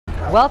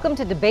Welcome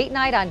to Debate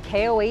Night on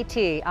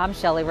KOAT. I'm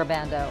Shelley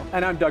Rabando.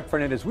 And I'm Doug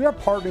Fernandez. We are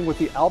partnering with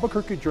the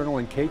Albuquerque Journal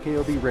and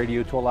KKOB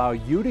Radio to allow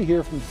you to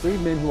hear from three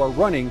men who are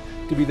running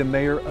to be the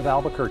mayor of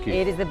Albuquerque.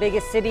 It is the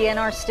biggest city in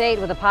our state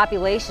with a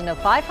population of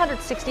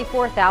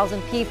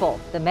 564,000 people.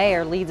 The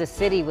mayor leads a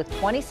city with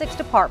 26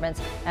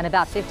 departments and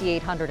about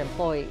 5,800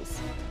 employees.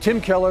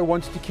 Tim Keller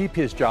wants to keep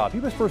his job.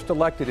 He was first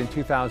elected in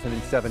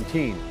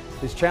 2017.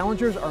 His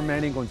challengers are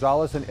Manny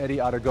Gonzalez and Eddie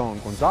Aragon.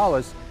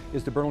 Gonzalez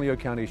is the Bernalillo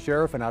County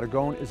Sheriff and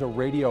Aragon is a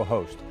radio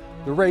host.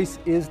 The race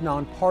is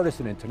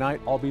nonpartisan, and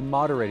tonight I'll be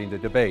moderating the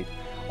debate.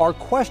 Our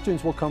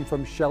questions will come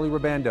from Shelley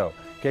Rabando,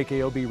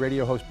 KKOB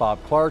radio host Bob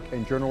Clark,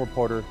 and Journal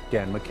reporter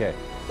Dan McKay.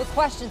 The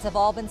questions have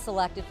all been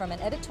selected from an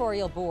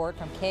editorial board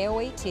from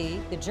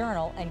KOAT, the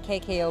Journal, and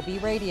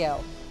KKOB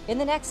Radio. In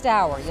the next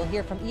hour, you'll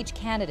hear from each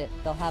candidate.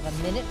 They'll have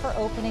a minute for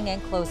opening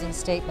and closing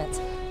statements.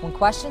 When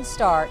questions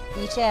start,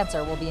 each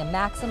answer will be a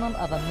maximum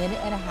of a minute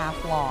and a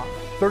half long.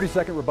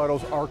 30-second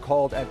rebuttals are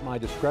called at my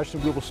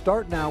discretion. We will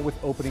start now with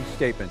opening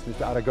statements.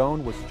 Mr.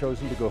 Aragon was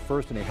chosen to go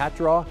first in a hat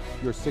draw.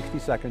 Your 60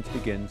 seconds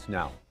begins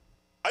now.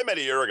 I'm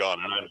Eddie Aragon,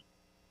 and I'm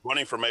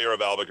running for mayor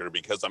of Albuquerque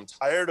because I'm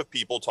tired of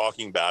people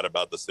talking bad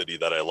about the city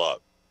that I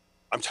love.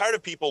 I'm tired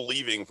of people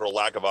leaving for a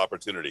lack of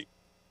opportunity.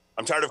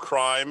 I'm tired of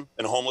crime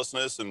and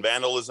homelessness and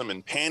vandalism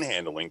and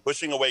panhandling,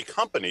 pushing away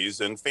companies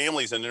and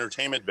families and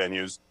entertainment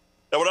venues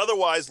that would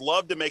otherwise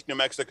love to make New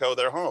Mexico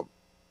their home.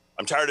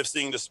 I'm tired of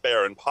seeing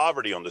despair and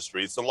poverty on the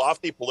streets and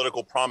lofty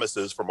political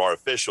promises from our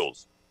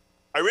officials.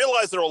 I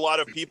realize there are a lot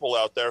of people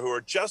out there who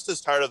are just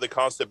as tired of the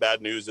constant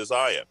bad news as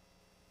I am.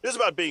 It is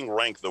about being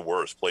ranked the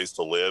worst place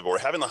to live, or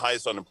having the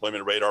highest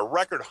unemployment rate, our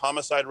record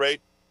homicide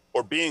rate,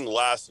 or being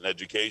last in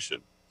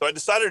education. So I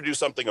decided to do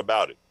something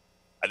about it.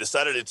 I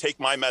decided to take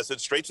my message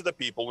straight to the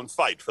people and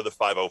fight for the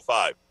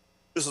 505.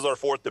 This is our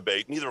fourth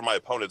debate. Neither of my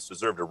opponents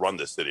deserve to run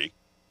this city.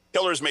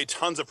 Keller has made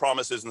tons of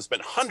promises and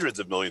spent hundreds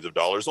of millions of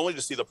dollars only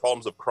to see the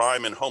problems of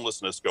crime and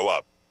homelessness go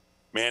up.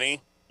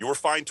 Manny, you were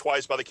fined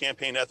twice by the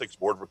Campaign Ethics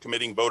Board for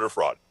committing voter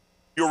fraud.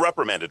 You were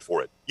reprimanded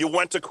for it. You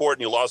went to court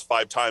and you lost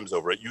 5 times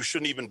over it. You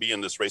shouldn't even be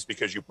in this race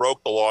because you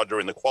broke the law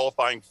during the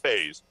qualifying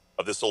phase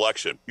of this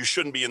election. You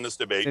shouldn't be in this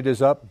debate. It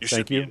is up. You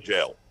should be in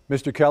jail.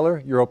 Mr.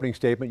 Keller, your opening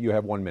statement, you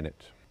have 1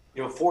 minute.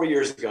 4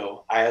 years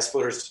ago, I asked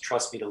voters to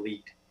trust me to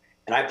lead,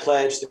 and I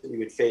pledged that we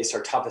would face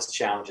our toughest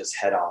challenges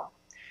head on.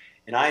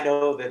 And I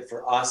know that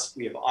for us,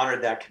 we have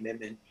honored that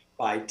commitment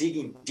by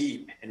digging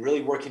deep and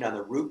really working on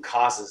the root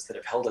causes that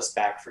have held us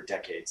back for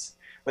decades.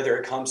 Whether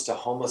it comes to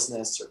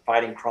homelessness or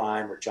fighting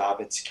crime or job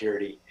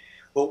insecurity,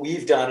 what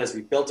we've done is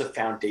we've built a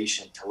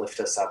foundation to lift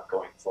us up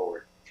going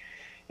forward.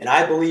 And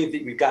I believe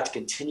that we've got to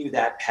continue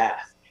that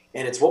path.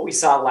 And it's what we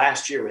saw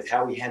last year with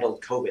how we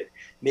handled COVID,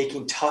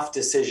 making tough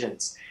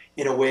decisions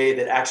in a way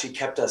that actually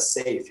kept us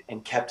safe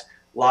and kept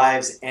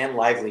lives and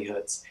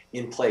livelihoods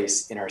in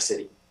place in our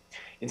city.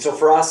 And so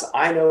for us,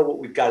 I know what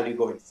we've got to do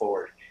going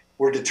forward.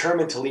 We're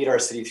determined to lead our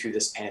city through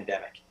this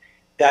pandemic.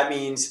 That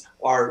means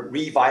our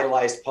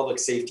revitalized public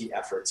safety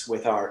efforts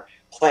with our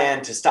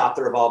plan to stop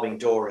the revolving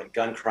door and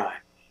gun crime.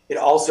 It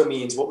also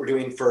means what we're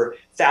doing for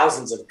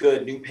thousands of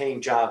good new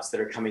paying jobs that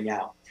are coming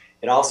out.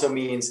 It also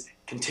means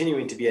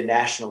continuing to be a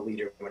national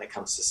leader when it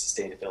comes to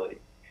sustainability.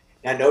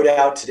 Now, no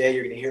doubt today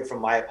you're going to hear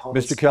from my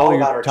opponents. Mr. Keller,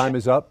 your time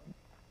is up.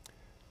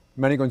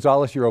 Manny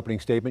Gonzalez, your opening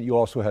statement. You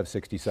also have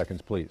 60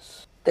 seconds,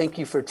 please. Thank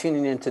you for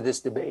tuning into this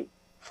debate.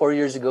 4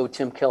 years ago,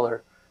 Tim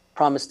Keller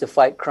promised to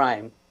fight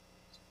crime.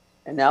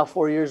 And now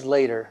 4 years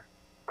later,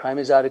 crime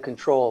is out of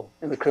control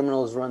and the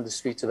criminals run the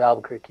streets of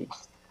Albuquerque.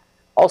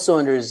 Also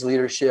under his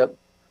leadership,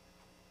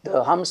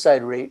 the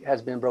homicide rate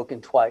has been broken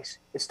twice.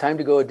 It's time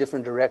to go a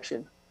different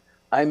direction.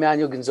 I'm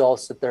Manuel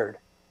Gonzalez III,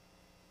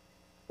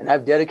 and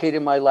I've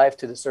dedicated my life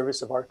to the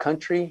service of our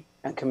country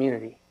and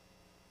community.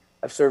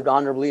 I've served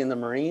honorably in the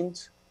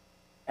Marines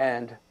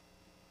and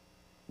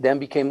then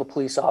became a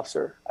police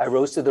officer. I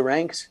rose to the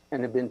ranks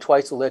and have been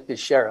twice elected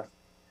sheriff.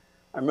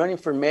 I'm running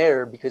for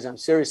mayor because I'm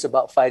serious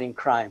about fighting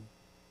crime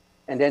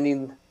and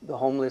ending the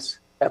homeless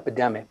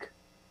epidemic.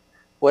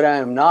 What I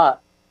am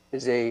not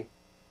is a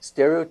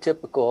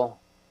stereotypical,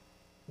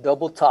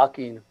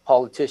 double-talking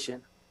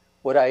politician.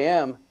 What I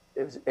am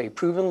is a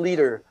proven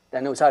leader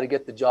that knows how to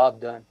get the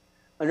job done.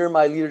 Under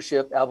my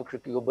leadership,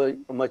 Albuquerque will be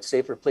a much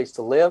safer place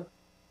to live,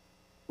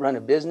 run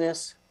a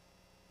business,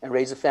 and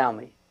raise a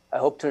family. I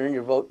hope to earn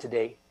your vote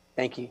today.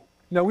 Thank you.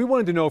 Now, we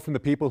wanted to know from the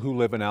people who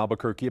live in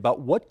Albuquerque about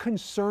what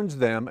concerns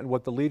them and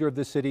what the leader of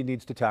the city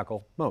needs to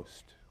tackle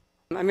most.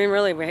 I mean,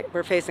 really,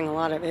 we're facing a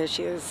lot of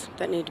issues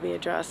that need to be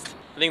addressed.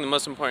 I think the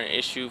most important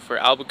issue for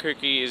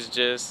Albuquerque is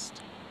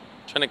just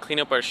trying to clean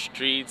up our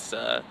streets.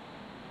 The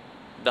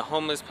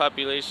homeless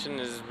population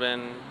has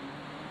been,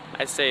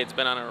 I'd say it's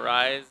been on a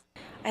rise.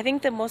 I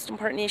think the most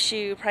important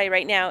issue probably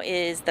right now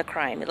is the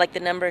crime, like the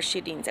number of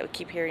shootings that we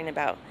keep hearing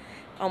about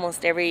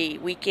almost every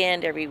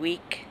weekend, every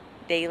week,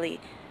 daily.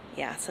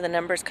 Yeah, so the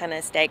number's kind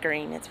of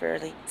staggering. It's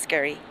really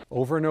scary.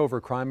 Over and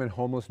over, crime and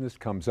homelessness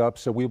comes up,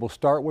 so we will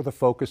start with a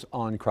focus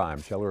on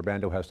crime. Shelley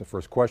Rabando has the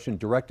first question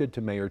directed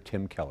to Mayor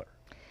Tim Keller.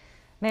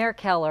 Mayor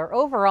Keller,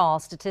 overall,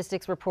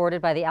 statistics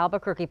reported by the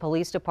Albuquerque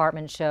Police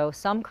Department show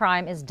some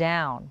crime is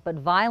down, but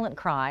violent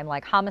crime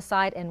like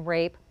homicide and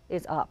rape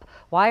is up.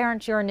 Why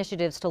aren't your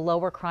initiatives to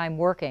lower crime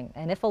working?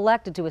 And if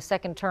elected to a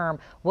second term,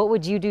 what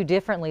would you do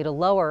differently to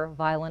lower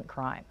violent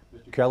crime?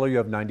 Mr. Keller, you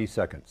have 90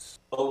 seconds.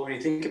 Well, when you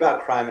think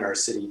about crime in our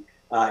city,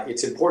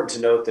 it's important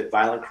to note that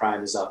violent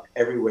crime is up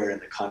everywhere in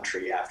the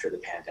country after the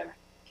pandemic.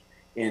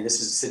 And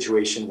this is a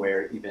situation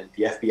where even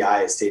the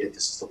FBI has stated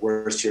this is the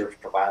worst year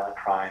for violent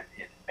crime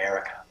in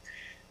America.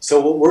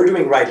 So what we're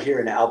doing right here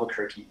in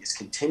Albuquerque is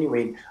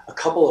continuing a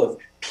couple of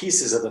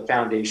pieces of the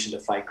foundation to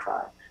fight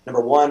crime.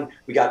 Number one,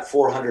 we got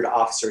 400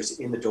 officers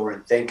in the door,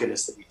 and thank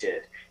goodness that we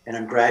did. And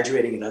I'm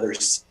graduating another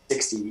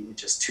 60 in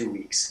just 2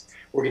 weeks.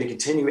 We're going to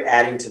continue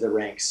adding to the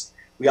ranks.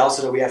 We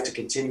also know we have to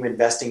continue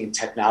investing in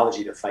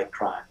technology to fight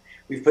crime.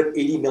 We've put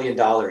 $80 million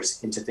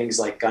into things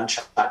like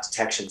gunshot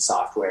detection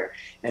software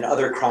and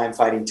other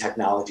crime-fighting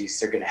technologies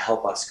that are going to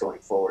help us going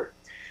forward.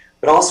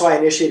 But also I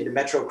initiated the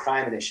Metro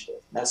Crime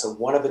Initiative. That's a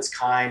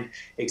one-of-its-kind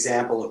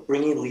example of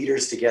bringing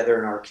leaders together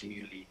in our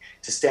community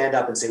to stand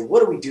up and say,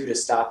 what do we do to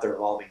stop the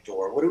revolving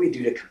door? What do we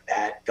do to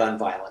combat gun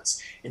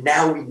violence? And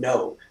now we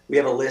know. We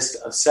have a list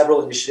of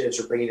several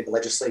initiatives we're bringing to the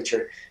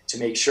legislature to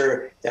make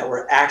sure that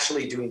we're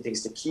actually doing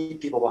things to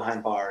keep people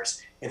behind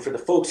bars. And for the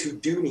folks who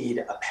do need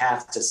a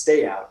path to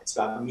stay out, it's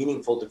about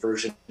meaningful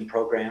diversion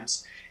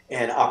programs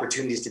and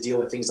opportunities to deal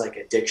with things like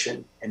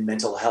addiction and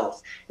mental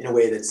health in a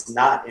way that's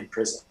not in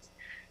prison.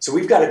 So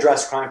we've got to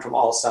address crime from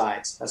all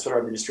sides. That's what our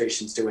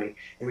administration's doing.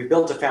 And we've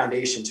built a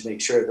foundation to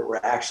make sure that we're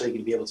actually going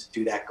to be able to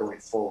do that going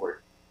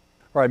forward.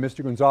 All right,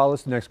 Mr.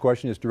 Gonzalez, the next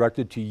question is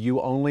directed to you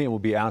only and will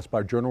be asked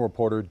by Journal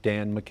reporter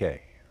Dan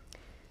McKay.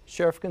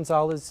 Sheriff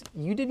Gonzalez,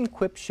 you didn't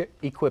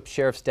equip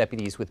sheriff's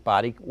deputies with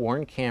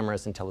body-worn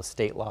cameras until a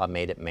state law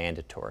made it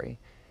mandatory.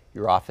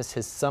 Your office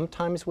has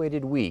sometimes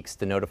waited weeks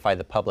to notify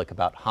the public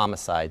about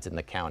homicides in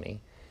the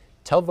county.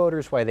 Tell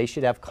voters why they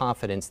should have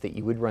confidence that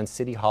you would run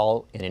City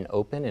Hall in an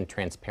open and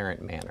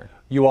transparent manner.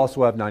 You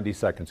also have 90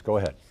 seconds. Go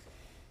ahead.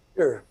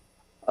 Sure.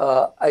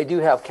 I do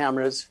have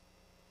cameras,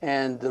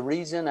 and the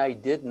reason I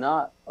did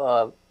not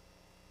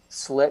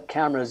select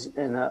cameras,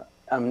 and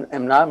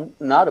I'm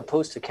not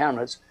opposed to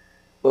cameras,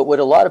 but what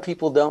a lot of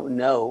people don't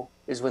know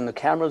is when the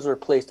cameras were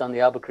placed on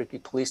the Albuquerque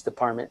Police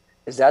Department,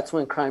 is that's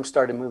when crime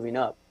started moving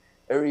up.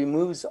 It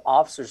removes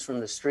officers from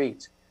the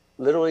streets,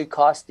 literally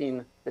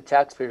costing the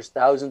taxpayers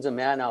thousands of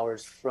man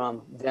hours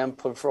from them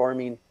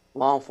performing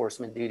law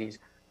enforcement duties.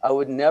 I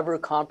would never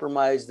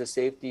compromise the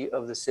safety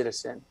of the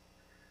citizen.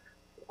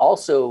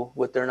 Also,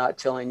 what they're not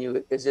telling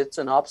you is it's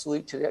an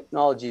obsolete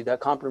technology that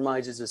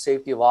compromises the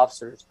safety of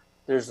officers.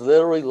 There's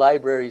literally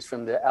libraries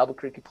from the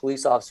Albuquerque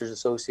Police Officers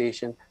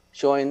Association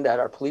showing that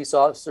our police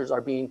officers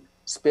are being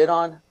spit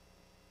on,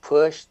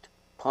 pushed,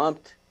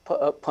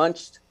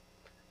 punched,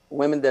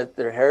 women that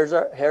their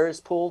hair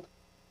is pulled,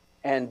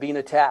 and being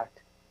attacked.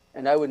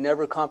 And I would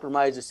never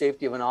compromise the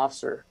safety of an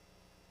officer.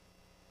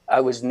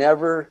 I was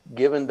never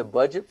given the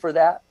budget for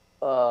that,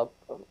 a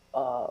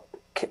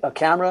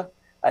camera.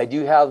 I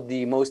do have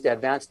the most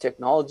advanced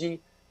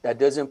technology that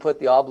doesn't put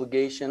the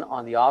obligation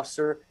on the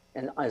officer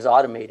and is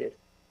automated.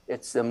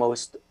 It's the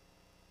most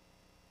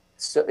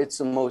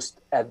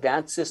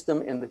advanced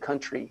system in the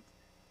country.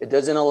 It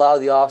doesn't allow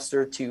the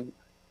officer to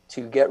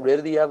get rid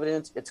of the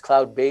evidence. It's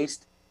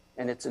cloud-based,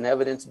 and it's an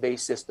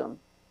evidence-based system.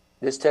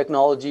 This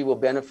technology will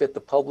benefit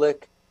the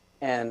public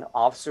and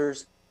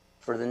officers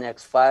for the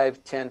next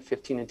 5, 10,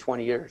 15, and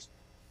 20 years.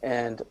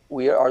 And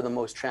we are the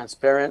most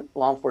transparent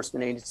law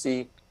enforcement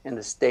agency in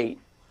the state.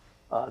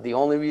 The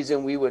only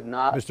reason we would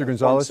not Mr.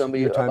 Gonzalez,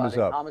 your time is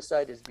up.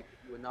 Homicide is because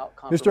we would not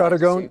compromise Mr.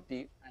 Aragon,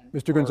 safety.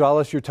 Mr.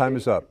 Gonzalez, your time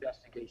is up.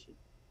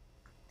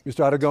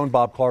 Mr. Aragon,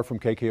 Bob Clark from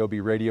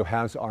KKOB Radio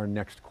has our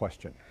next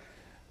question.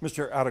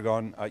 Mr.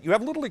 Aragon, you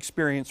have little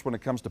experience when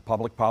it comes to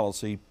public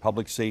policy,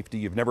 public safety.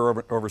 You've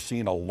never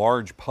overseen a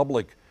large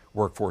public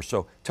workforce.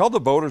 So tell the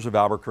voters of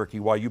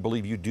Albuquerque why you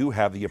believe you do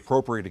have the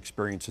appropriate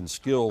experience and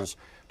skills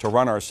to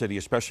run our city,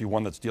 especially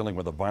one that's dealing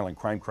with a violent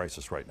crime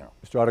crisis right now.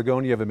 Mr.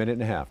 Aragon, you have a minute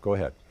and a half. Go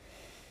ahead.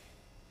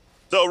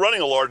 So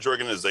running a large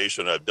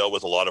organization, I've dealt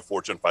with a lot of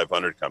Fortune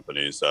 500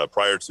 companies.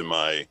 Prior to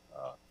my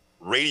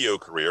radio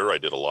career, I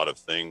did a lot of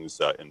things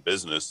in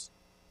business,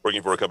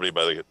 working for a company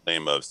by the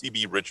name of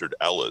CB Richard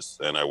Ellis.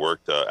 And I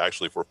worked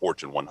actually for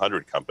Fortune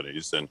 100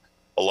 companies and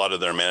a lot of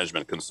their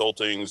management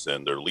consultings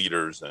and their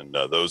leaders and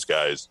those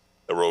guys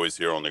that were always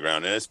here on the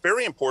ground. And it's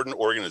very important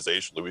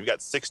organizationally. We've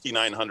got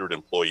 6,900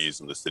 employees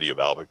in the city of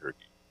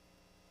Albuquerque.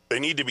 They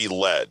need to be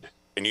led,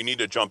 and you need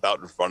to jump out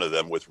in front of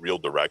them with real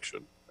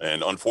direction.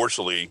 And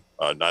unfortunately,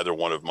 neither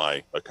one of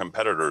my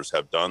competitors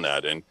have done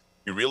that. And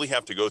you really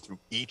have to go through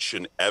each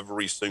and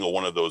every single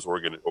one of those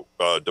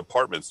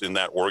departments in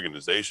that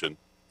organization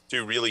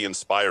to really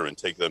inspire and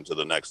take them to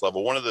the next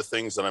level. One of the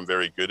things that I'm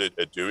very good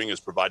at doing is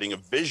providing a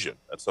vision.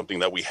 That's something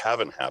that we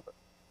haven't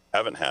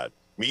had.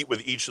 Meet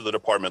with each of the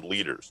department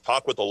leaders,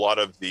 talk with a lot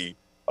of the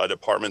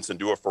departments and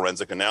do a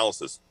forensic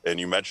analysis.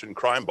 And you mentioned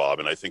crime, Bob,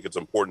 and I think it's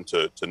important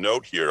to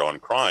note here on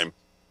crime.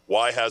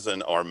 Why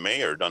hasn't our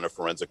mayor done a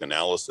forensic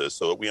analysis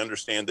so that we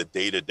understand the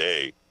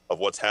day-to-day of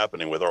what's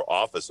happening with our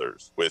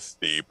officers, with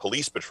the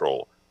police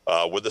patrol,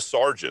 with the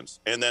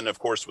sergeants, and then, of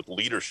course, with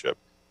leadership?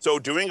 So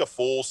doing a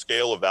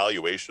full-scale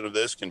evaluation of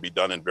this can be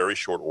done in very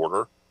short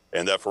order,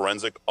 and that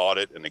forensic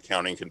audit and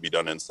accounting can be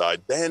done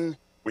inside. Then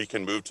we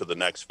can move to the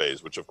next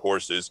phase, which, of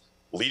course, is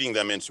leading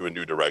them into a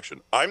new direction.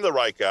 I'm the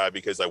right guy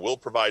because I will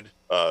provide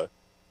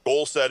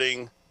goal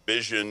setting,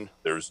 vision.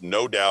 There's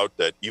no doubt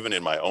that even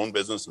in my own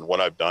business and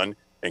what I've done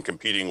in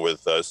competing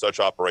with such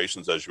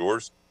operations as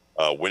yours,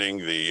 winning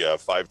the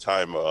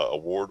 5-time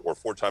award or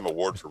 4-time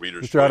award for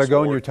Reader's Mr. Choice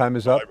Aragon, Award, your time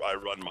is up. I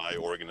run my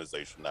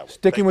organization that way.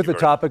 Sticking with the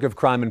topic of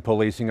crime and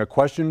policing, a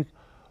question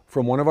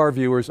from one of our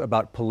viewers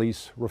about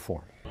police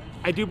reform.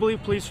 I do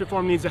believe police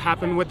reform needs to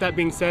happen. With that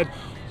being said,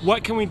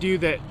 what can we do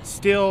that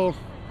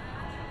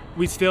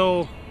we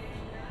still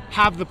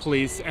have the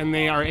police and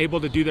they are able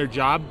to do their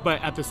job,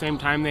 but at the same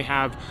time they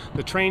have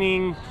the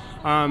training,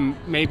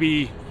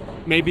 maybe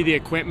the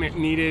equipment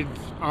needed,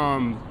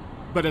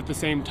 but at the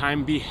same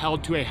time be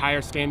held to a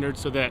higher standard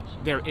so that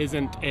there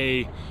isn't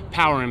a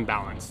power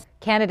imbalance.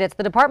 Candidates,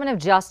 the Department of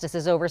Justice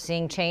is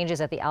overseeing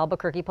changes at the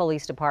Albuquerque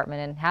Police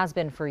Department and has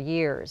been for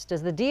years.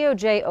 Does the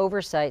DOJ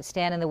oversight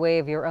stand in the way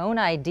of your own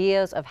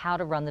ideas of how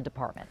to run the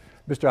department?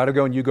 Mr.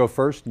 Aragon, you go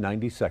first,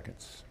 90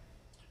 seconds.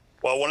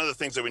 Well, one of the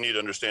things that we need to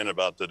understand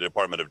about the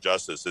Department of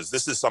Justice is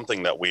this is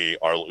something that we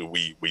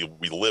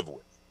live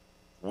with.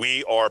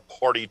 We are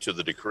party to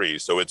the decree,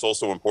 so it's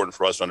also important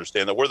for us to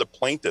understand that we're the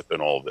plaintiff in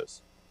all of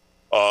this.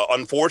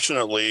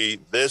 Unfortunately,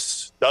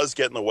 this does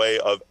get in the way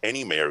of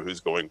any mayor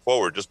who's going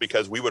forward, just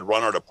because we would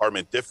run our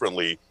department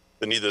differently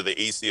than either the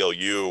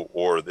ACLU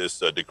or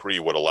this decree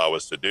would allow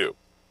us to do.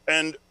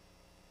 And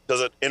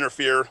does it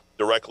interfere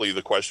directly?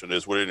 The question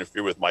is, would it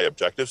interfere with my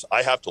objectives?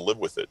 I have to live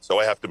with it, so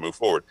I have to move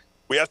forward.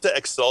 We have to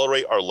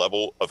accelerate our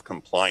level of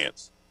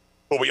compliance,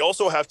 but we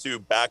also have to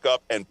back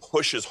up and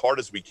push as hard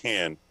as we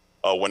can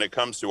when it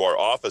comes to our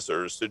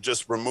officers to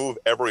just remove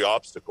every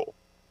obstacle.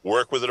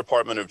 Work with the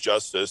Department of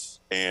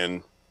Justice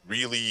and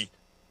really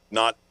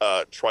not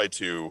try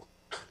to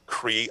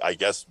create, I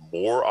guess,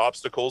 more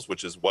obstacles,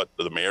 which is what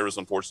the mayor has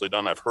unfortunately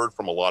done. I've heard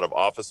from a lot of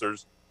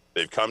officers.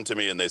 They've come to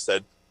me and they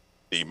said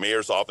the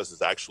mayor's office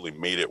has actually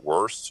made it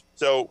worse.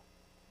 So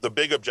the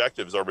big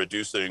objectives are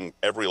reducing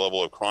every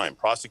level of crime,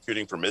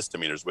 prosecuting for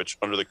misdemeanors, which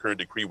under the current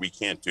decree we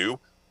can't do,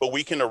 but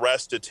we can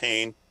arrest,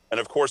 detain, and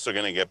of course they're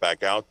going to get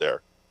back out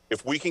there.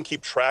 If we can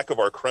keep track of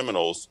our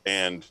criminals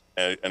and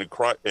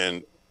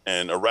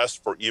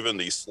arrest for even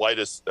the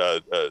slightest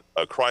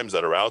crimes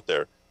that are out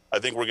there, I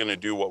think we're going to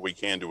do what we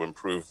can to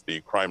improve the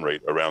crime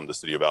rate around the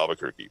city of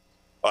Albuquerque.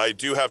 I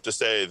do have to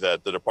say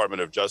that the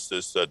Department of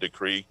Justice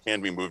decree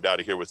can be moved out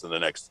of here within the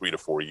next 3 to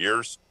 4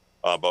 years.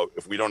 But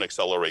if we don't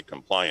accelerate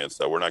compliance,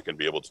 we're not going to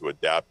be able to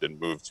adapt and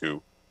move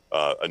to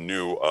a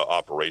new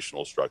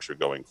operational structure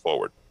going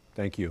forward.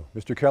 Thank you.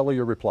 Mr. Keller,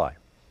 your reply.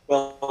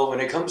 Well, when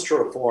it comes to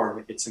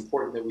reform, it's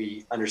important that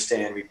we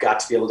understand we've got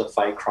to be able to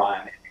fight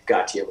crime and we've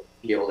got to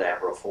be able to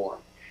have reform.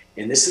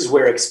 And this is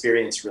where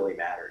experience really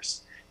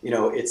matters. You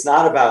know, it's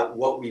not about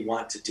what we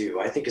want to do.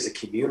 I think as a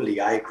community,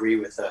 I agree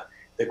with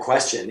the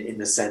question in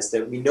the sense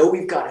that we know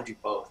we've got to do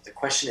both. The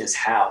question is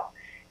how.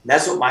 And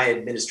that's what my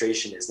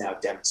administration is now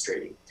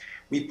demonstrating.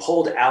 We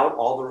pulled out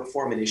all the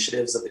reform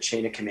initiatives of the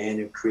chain of command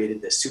and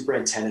created the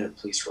superintendent of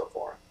police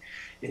reform.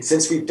 And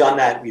since we've done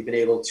that, we've been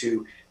able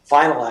to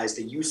finalize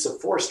the use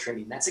of force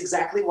training. That's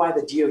exactly why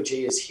the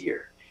DOJ is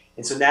here.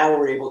 And so now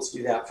we're able to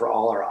do that for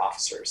all our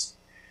officers.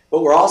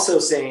 But we're also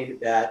saying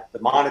that the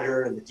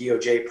monitor and the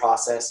DOJ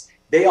process,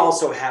 they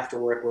also have to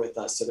work with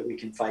us so that we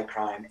can fight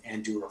crime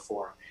and do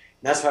reform.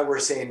 And that's why we're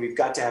saying we've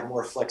got to have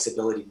more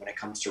flexibility when it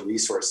comes to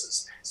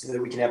resources so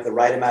that we can have the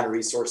right amount of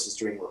resources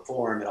doing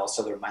reform and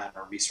also the amount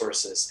of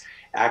resources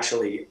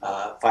actually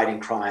fighting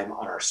crime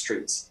on our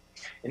streets.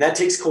 And that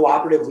takes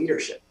cooperative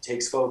leadership. It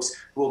takes folks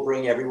who will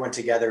bring everyone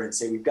together and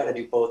say, we've got to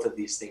do both of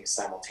these things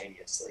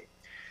simultaneously.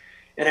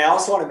 And I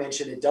also want to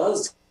mention it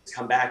does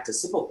come back to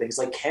simple things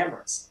like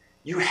cameras.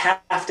 You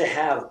have to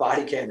have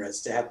body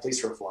cameras to have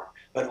police reform,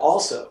 but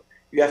also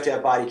you have to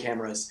have body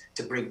cameras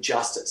to bring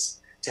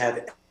justice, to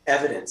have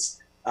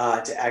evidence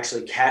to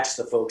actually catch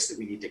the folks that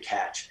we need to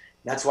catch.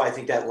 And that's why I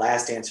think that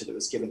last answer that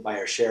was given by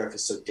our sheriff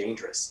is so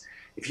dangerous.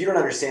 If you don't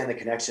understand the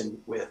connection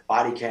with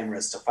body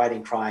cameras to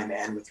fighting crime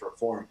and with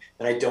reform,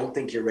 then I don't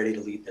think you're ready to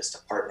lead this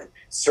department,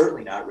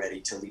 certainly not ready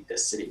to lead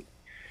this city.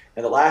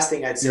 And the last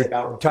thing I'd say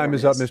about time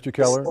is up, Mr.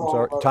 Keller. I'm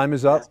sorry. Time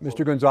is up.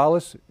 Mr.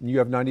 Gonzalez, you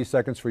have 90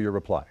 seconds for your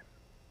reply.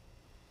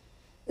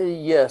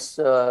 Yes,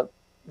 the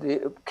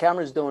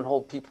cameras don't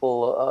hold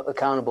people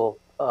accountable.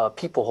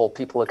 People hold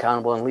people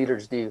accountable, and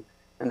leaders do.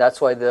 And that's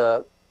why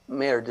the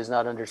mayor does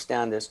not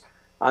understand this.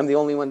 I'm the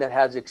only one that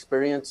has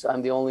experience.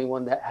 I'm the only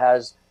one that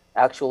has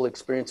actual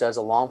experience as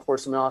a law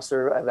enforcement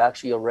officer. I've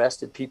actually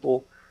arrested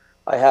people.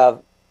 I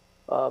have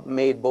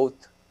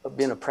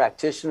been a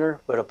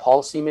practitioner, but a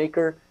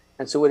policymaker.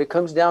 And so what it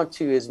comes down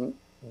to is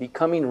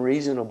becoming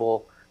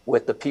reasonable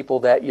with the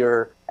people that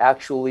you're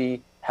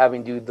actually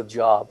having do the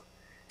job.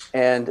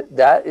 And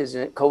that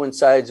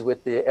coincides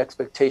with the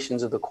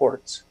expectations of the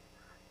courts.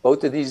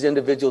 Both of these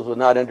individuals will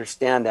not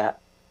understand that.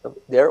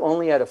 They're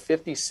only at a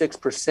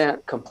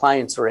 56%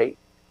 compliance rate,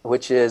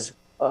 which is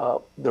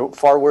they're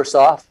far worse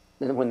off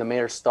than when the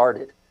mayor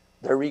started.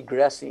 They're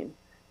regressing.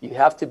 You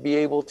have to be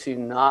able to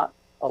not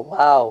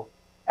allow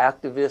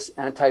activists,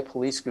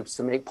 anti-police groups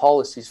to make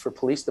policies for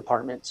police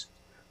departments.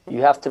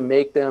 You have to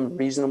make them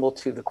reasonable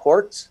to the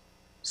courts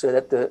so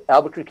that the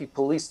Albuquerque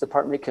Police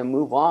Department can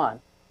move on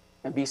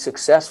and be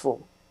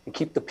successful and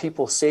keep the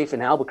people safe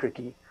in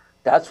Albuquerque.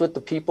 That's what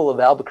the people of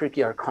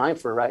Albuquerque are crying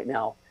for right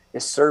now,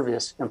 is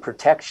service and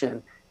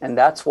protection. And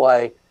that's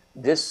why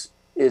this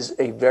is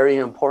a very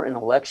important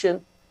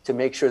election, to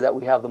make sure that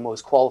we have the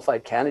most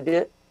qualified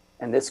candidate.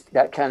 And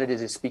that candidate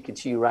is speaking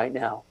to you right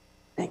now.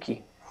 Thank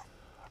you.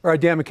 All right,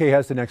 Dan McKay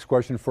has the next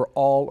question for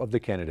all of the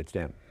candidates.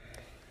 Dan.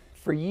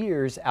 For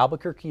years,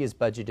 Albuquerque has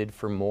budgeted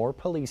for more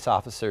police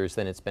officers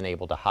than it's been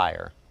able to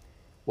hire.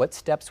 What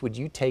steps would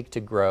you take to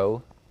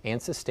grow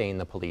and sustain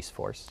the police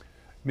force?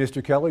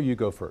 Mr. Keller, you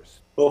go first.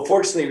 Well,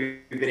 fortunately,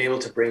 we've been able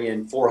to bring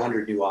in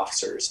 400 new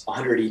officers,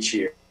 100 each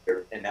year.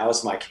 And that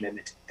was my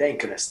commitment.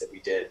 Thank goodness that we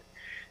did,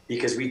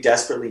 because we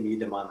desperately need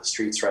them on the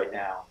streets right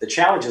now. The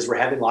challenge is we're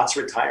having lots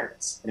of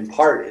retirements. And in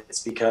part,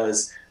 it's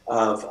because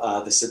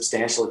of the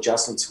substantial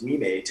adjustments we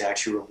made to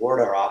actually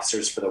reward our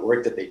officers for the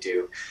work that they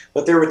do.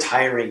 But they're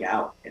retiring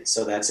out. And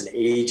so that's an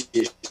age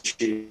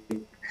issue.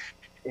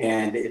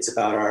 And it's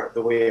about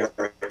the way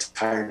our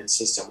retirement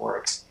system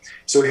works.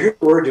 So here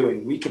we're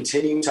doing, we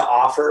continue to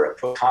offer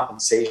a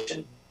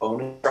compensation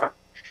bonus.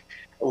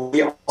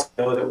 We also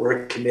know that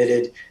we're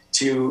committed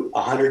to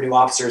 100 new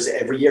officers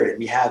every year. And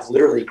we have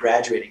literally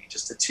graduating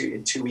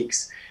in 2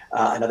 weeks,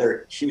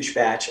 another huge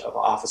batch of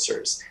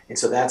officers. And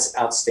so that's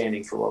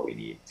outstanding for what we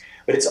need.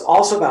 But it's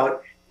also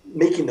about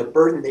making the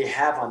burden they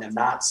have on them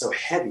not so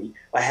heavy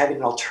by having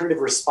an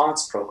alternative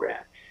response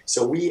program.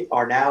 So we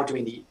are now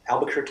doing the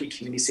Albuquerque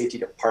Community Safety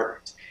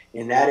Department.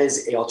 And that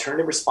is an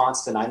alternative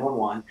response to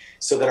 911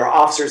 so that our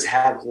officers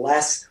have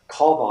less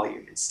call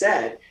volume.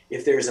 Instead,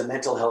 if there's a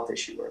mental health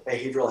issue or a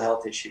behavioral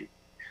health issue,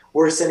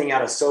 we're sending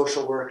out a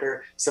social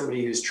worker,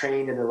 somebody who's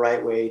trained in the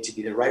right way to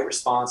be the right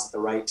response at the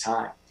right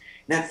time.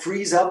 And that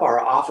frees up our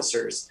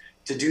officers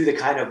to do the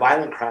kind of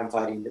violent crime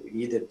fighting that we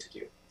need them to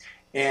do.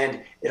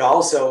 And it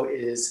also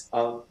is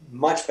a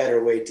much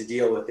better way to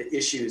deal with the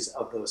issues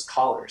of those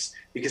callers,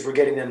 because we're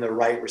getting them the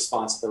right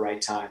response at the right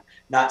time,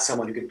 not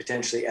someone who could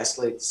potentially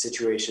escalate the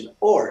situation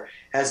or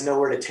has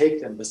nowhere to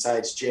take them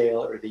besides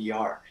jail or the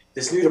ER.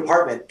 This new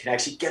department can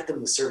actually get them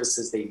the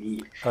services they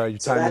need. All right, your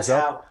so time that's is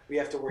up. how we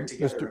have to work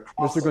together.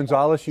 Mr.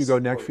 Gonzalez, you go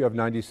next. You have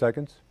 90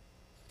 seconds.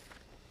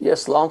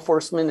 Yes, law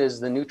enforcement is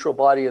the neutral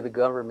body of the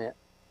government.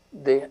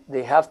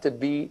 They have to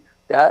be,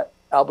 that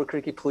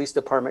Albuquerque Police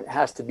Department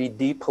has to be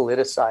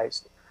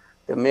depoliticized.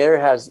 The mayor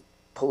has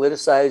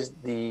politicized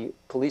the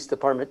police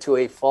department to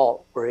a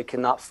fault where it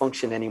cannot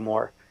function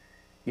anymore.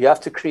 You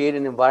have to create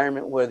an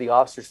environment where the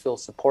officers feel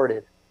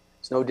supported.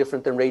 It's no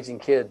different than raising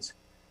kids.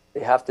 They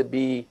have to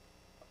be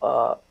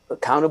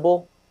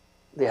accountable.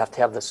 They have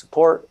to have the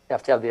support. They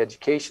have to have the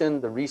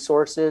education, the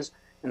resources,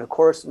 and of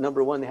course,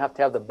 number one, they have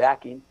to have the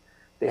backing.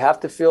 They have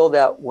to feel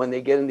that when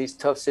they get in these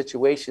tough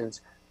situations,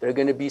 they're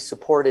going to be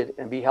supported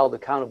and be held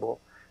accountable.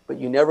 But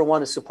you never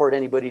want to support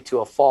anybody to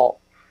a fault.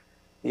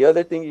 The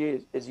other thing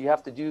you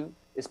have to do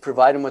is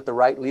provide them with the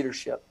right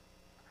leadership.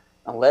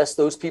 Unless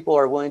those people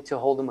are willing to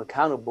hold them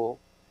accountable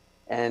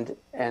and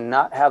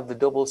not have the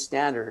double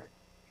standard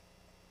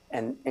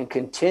and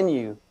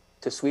continue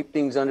to sweep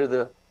things under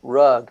the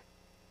rug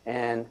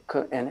and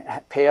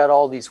pay out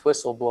all these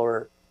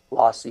whistleblower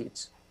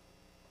lawsuits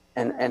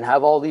and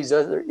have all these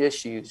other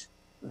issues,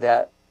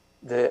 that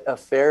the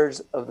affairs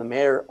of the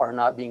mayor are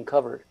not being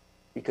covered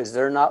because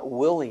they're not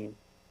willing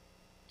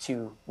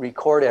to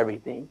record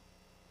everything.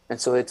 And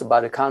so it's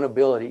about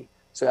accountability.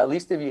 So at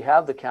least if you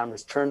have the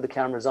cameras, turn the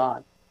cameras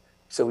on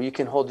so you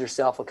can hold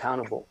yourself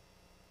accountable.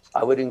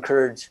 I would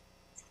encourage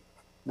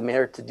the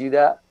mayor to do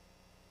that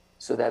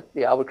so that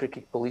the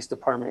Albuquerque Police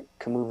Department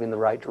can move in the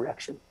right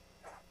direction.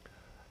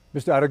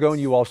 Mr. Aragon,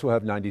 you also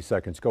have 90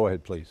 seconds. Go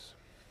ahead, please.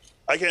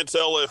 I can't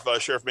tell if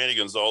Sheriff Manny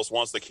Gonzalez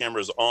wants the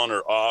cameras on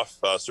or off.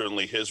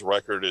 Certainly his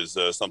record is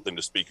something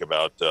to speak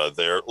about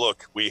there.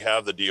 Look, we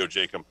have the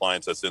DOJ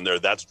compliance that's in there.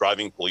 That's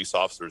driving police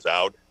officers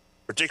out,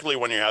 particularly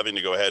when you're having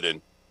to go ahead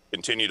and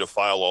continue to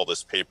file all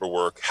this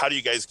paperwork. How do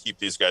you guys keep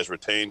these guys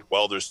retained?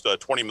 Well, there's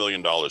 $20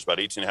 million, about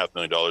 $18.5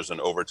 million in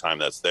overtime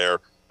that's there.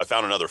 I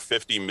found another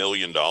 $50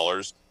 million.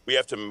 We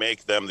have to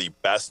make them the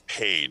best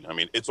paid. I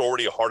mean, it's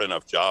already a hard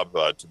enough job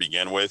to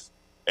begin with.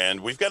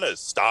 And we've got to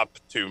stop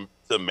to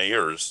the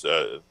mayor's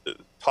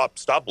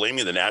stop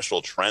blaming the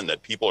national trend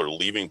that people are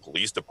leaving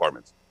police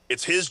departments.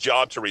 It's his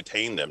job to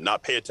retain them,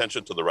 not pay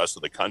attention to the rest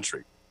of the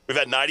country. We've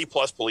had 90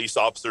 plus police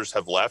officers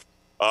have left.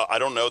 I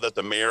don't know that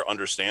the mayor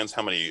understands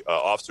how many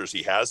officers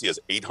he has. He has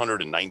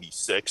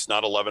 896,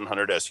 not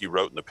 1,100 as he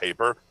wrote in the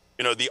paper.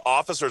 You know, the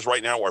officers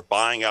right now are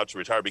buying out to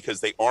retire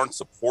because they aren't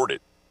supported.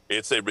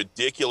 It's a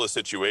ridiculous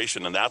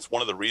situation. And that's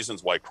one of the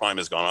reasons why crime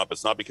has gone up.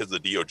 It's not because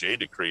of the DOJ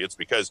decree. It's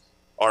because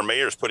our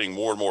mayor's putting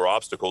more and more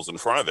obstacles in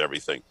front of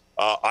everything.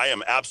 I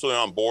am absolutely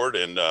on board,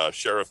 and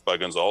Sheriff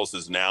Gonzalez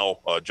is now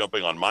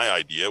jumping on my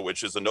idea,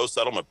 which is a no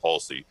settlement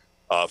policy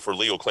for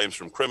legal claims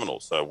from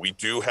criminals. We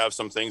do have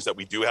some things that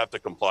we do have to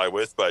comply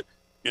with, but,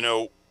 you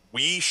know,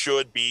 we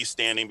should be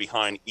standing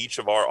behind each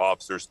of our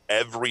officers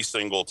every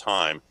single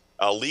time,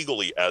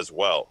 legally as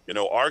well. You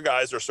know, our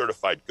guys are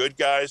certified good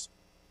guys.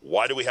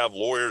 Why do we have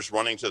lawyers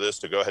running to this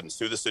to go ahead and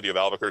sue the city of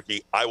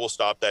Albuquerque? I will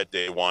stop that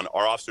day one.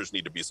 Our officers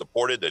need to be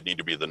supported. They need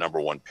to be the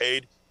 #1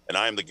 paid, and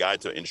I am the guy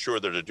to ensure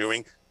that they're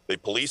doing. The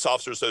Police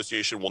Officer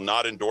Association will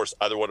not endorse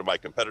either one of my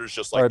competitors,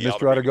 just like all right,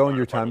 Mr. Aragon,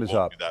 your time is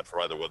up.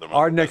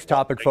 Our next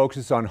topic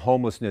focuses on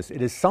homelessness.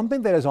 It is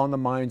something that is on the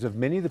minds of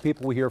many of the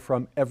people we hear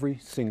from every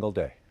single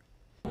day.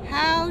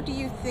 How do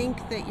you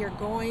think that you're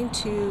going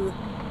to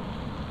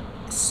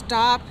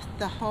stop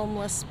the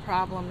homeless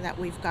problem that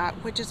we've got,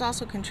 which is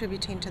also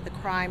contributing to the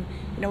crime?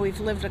 You know, we've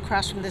lived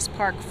across from this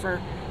park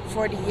for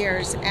 40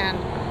 years, and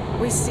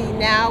we see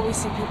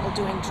people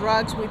doing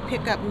drugs. We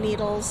pick up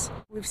needles.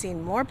 We've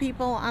seen more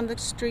people on the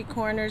street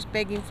corners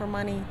begging for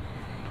money,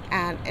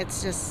 and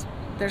it's just,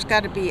 there's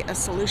got to be a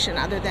solution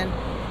other than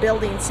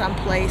building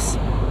someplace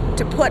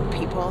to put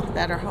people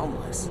that are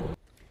homeless.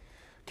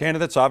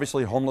 Candidates,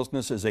 obviously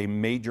homelessness is a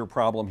major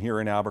problem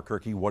here in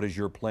Albuquerque. What is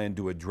your plan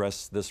to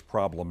address this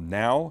problem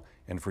now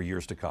and for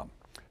years to come?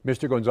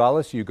 Mr.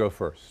 Gonzalez, you go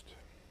first.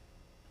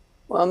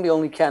 Well, I'm the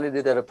only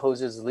candidate that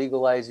opposes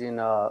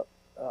legalizing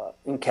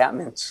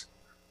encampments.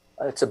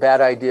 It's a bad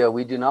idea.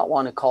 We do not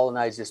want to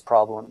colonize this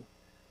problem.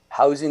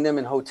 Housing them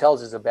in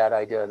hotels is a bad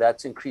idea.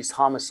 That's increased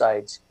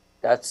homicides.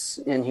 That's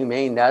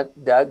inhumane.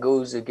 That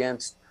goes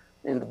against,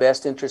 in the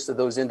best interest of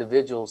those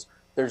individuals.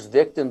 There's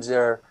victims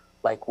there,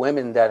 like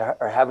women that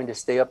are having to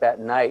stay up at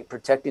night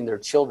protecting their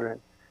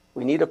children.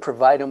 We need to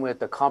provide them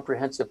with a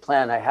comprehensive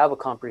plan. I have a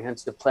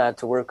comprehensive plan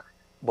to work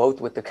both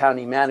with the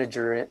county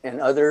manager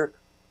and other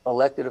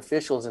elected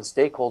officials and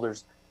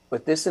stakeholders.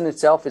 But this in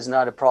itself is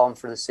not a problem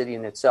for the city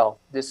in itself.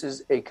 This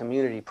is a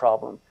community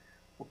problem.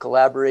 We'll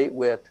collaborate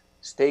with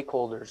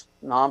stakeholders,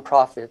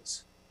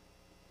 nonprofits,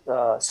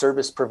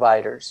 service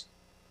providers,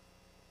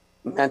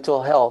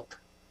 mental health,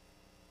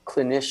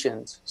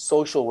 clinicians,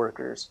 social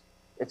workers.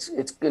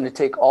 It's going to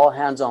take all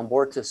hands on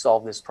board to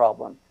solve this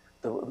problem.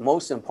 The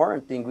most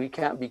important thing, we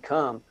can't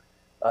become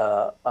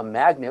a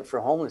magnet for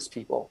homeless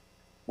people.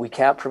 We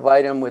can't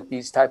provide them with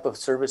these type of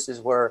services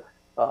where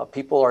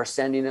people are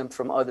sending them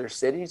from other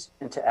cities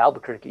into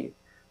Albuquerque.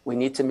 We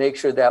need to make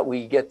sure that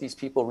we get these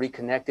people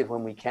reconnected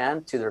when we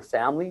can to their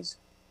families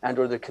and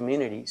or their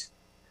communities.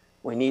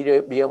 We need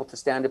to be able to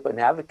stand up an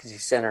advocacy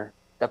center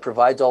that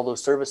provides all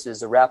those services,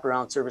 the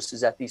wraparound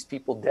services that these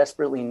people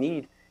desperately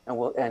need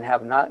and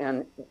have not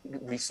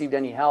received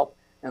any help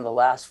in the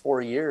last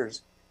 4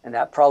 years. And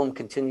that problem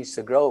continues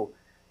to grow.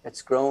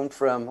 It's grown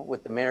from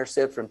what the mayor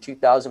said from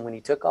 2000 when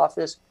he took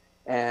office,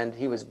 and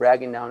he was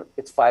bragging now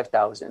it's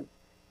 5,000.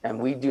 And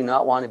we do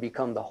not want to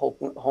become the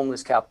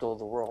homeless capital of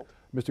the world.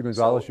 Mr.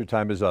 Gonzalez, your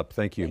time is up.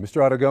 Thank you.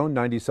 Mr. Aragon,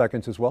 90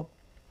 seconds as well.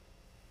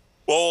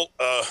 Well,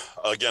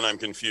 again, I'm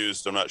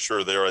confused. I'm not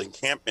sure. There are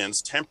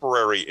encampments,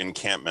 temporary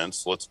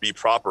encampments. Let's be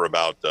proper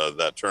about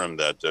that term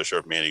that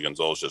Sheriff Manny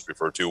Gonzalez just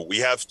referred to. We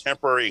have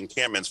temporary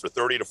encampments for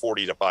 30 to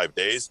 45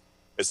 days.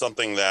 It's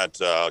something that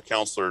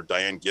Councilor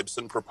Diane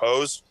Gibson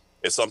proposed.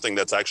 It's something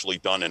that's actually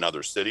done in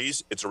other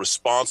cities. It's a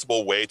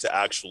responsible way to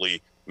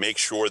actually make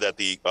sure that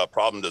the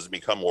problem doesn't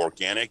become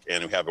organic,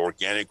 and we have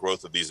organic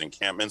growth of these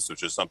encampments,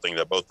 which is something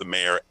that both the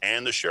mayor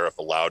and the sheriff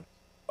allowed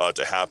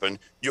to happen.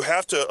 You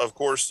have to, of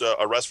course,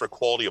 arrest for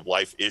quality of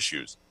life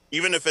issues.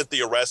 Even if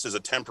the arrest is a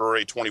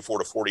temporary 24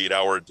 to 48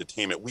 hour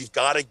detainment, we've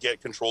got to get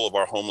control of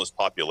our homeless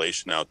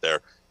population out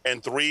there.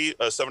 And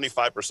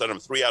 75% of them,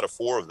 3 out of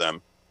 4 of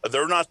them,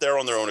 they're not there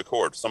on their own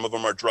accord. Some of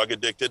them are drug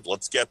addicted.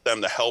 Let's get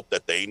them the help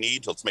that they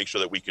need. Let's make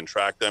sure that we can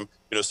track them.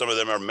 You know, some of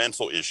them are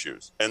mental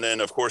issues. And then,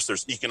 of course,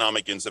 there's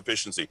economic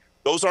insufficiency.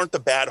 Those aren't the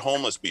bad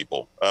homeless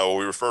people.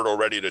 We referred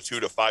already to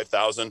 2,000 to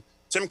 5,000.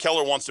 Tim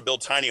Keller wants to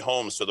build tiny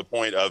homes to the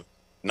point of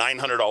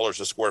 $900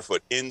 a square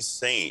foot.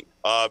 Insane.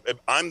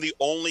 I'm the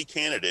only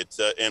candidate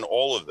in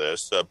all of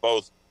this.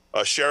 Both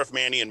Sheriff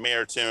Manny and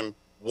Mayor Tim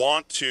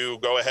want to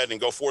go ahead and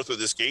go forth with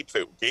this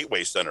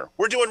Gateway Center.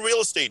 We're doing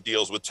real estate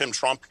deals with Tim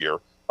Trump here,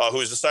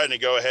 who's deciding to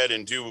go ahead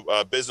and do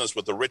business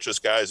with the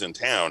richest guys in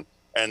town.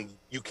 And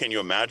can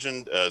you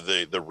imagine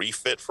the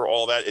refit for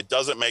all that? It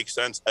doesn't make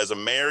sense. As a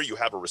mayor, you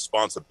have a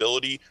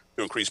responsibility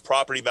to increase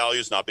property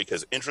values, not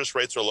because interest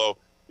rates are low,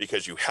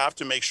 because you have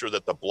to make sure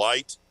that the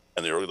blight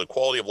and the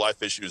quality of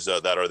life issues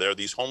that are there,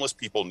 these homeless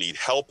people need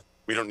help.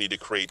 We don't need to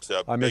create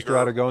Mr.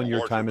 Aragon,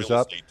 your time is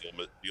up.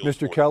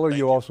 Mr. Keller,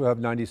 you also have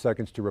 90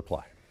 seconds to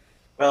reply.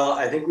 Well,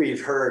 I think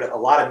we've heard a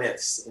lot of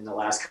myths in the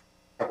last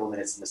couple of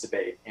minutes in this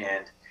debate.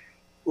 And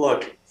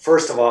look,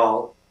 first of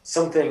all,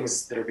 some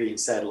things that are being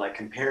said, like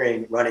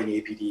comparing running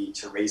APD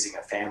to raising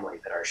a family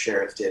that our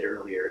sheriff did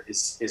earlier,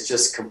 is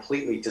just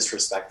completely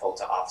disrespectful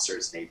to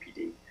officers in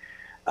APD.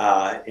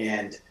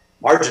 And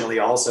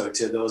marginally also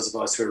to those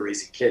of us who are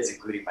raising kids,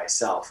 including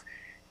myself.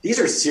 These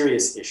are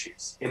serious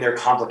issues and they're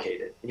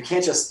complicated. And you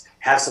can't just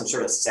have some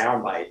sort of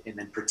soundbite and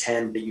then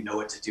pretend that you know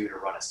what to do to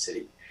run a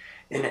city.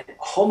 And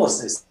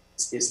homelessness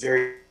is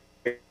very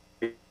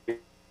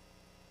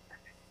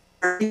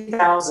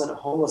 30,000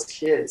 homeless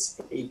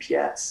kids in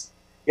APS.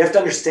 You have to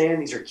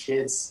understand these are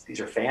kids, these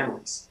are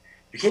families.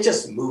 You can't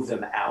just move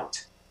them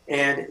out.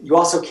 And you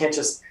also can't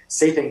just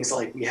say things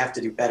like we have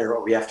to do better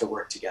or we have to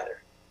work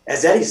together.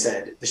 As Eddie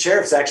said, the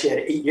sheriff's actually had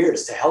 8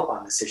 years to help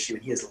on this issue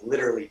and he has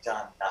literally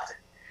done nothing.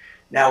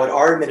 Now, what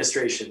our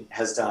administration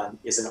has done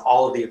is an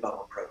all of the above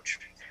approach.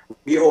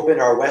 We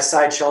opened our West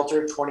Side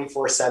shelter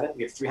 24/7.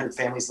 We have 300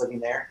 families living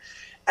there.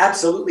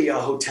 Absolutely, a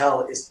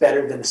hotel is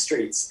better than the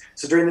streets.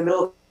 So during the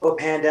middle of a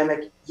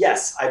pandemic,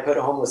 yes, I put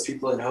homeless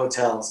people in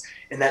hotels,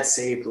 and that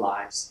saved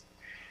lives.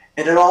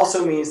 And it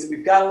also means that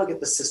we've got to look at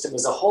the system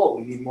as a whole.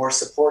 We need more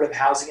supportive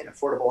housing and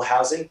affordable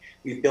housing.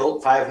 We've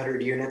built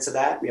 500 units of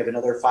that. We have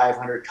another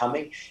 500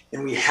 coming,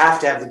 and we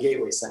have to have the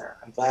Gateway Center.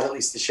 I'm glad at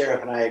least the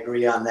sheriff and I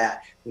agree on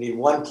that. We need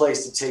one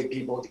place to take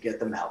people to get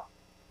them help.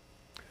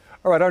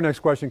 All right, our next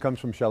question comes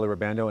from Shelley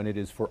Rabando, and it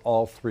is for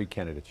all three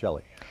candidates.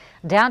 Shelley.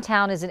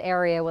 Downtown is an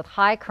area with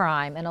high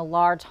crime and a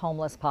large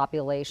homeless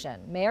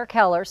population. Mayor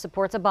Keller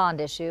supports a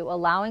bond issue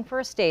allowing for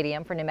a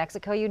stadium for New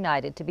Mexico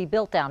United to be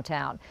built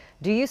downtown.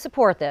 Do you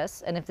support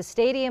this? And if the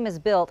stadium is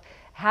built,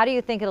 how do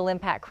you think it'll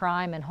impact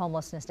crime and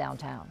homelessness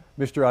downtown?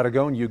 Mr.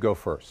 Aragon, you go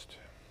first.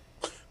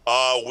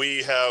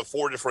 We have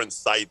 4 different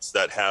sites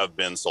that have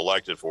been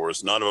selected for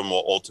us. None of them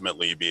will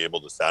ultimately be able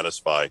to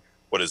satisfy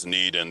what is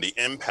needed, and the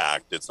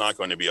impact, it's not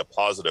going to be a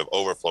positive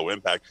overflow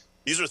impact.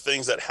 These are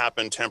things that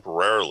happen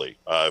temporarily.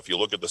 If you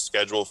look at the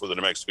schedule for the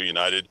New Mexico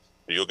United,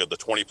 and you look at the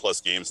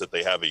 20+ games that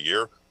they have a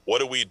year, what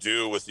do we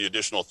do with the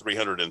additional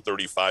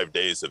 335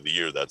 days of the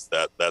year that's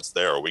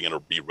there? Are we going to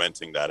be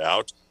renting that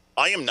out?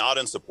 I am not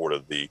in support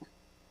of the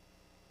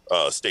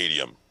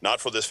stadium,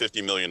 not for this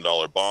 $50 million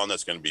bond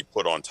that's going to be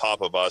put on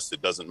top of us.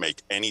 It doesn't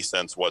make any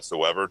sense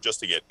whatsoever. Just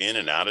to get in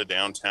and out of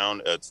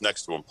downtown, it's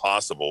next to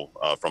impossible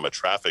from a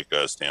traffic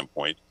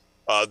standpoint.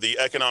 The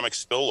economic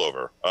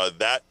spillover,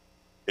 that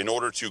in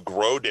order to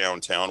grow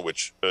downtown,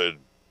 which Ms.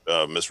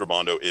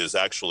 Rabando is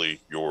actually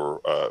your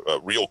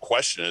real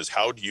question, is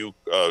how do you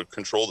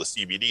control the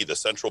CBD, the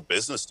Central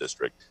Business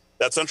District?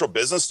 That Central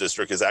Business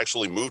District is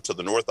actually moved to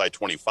the North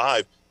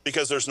I-25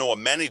 because there's no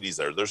amenities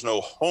there. There's no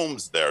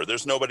homes there.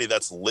 There's nobody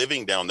that's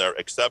living down there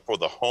except for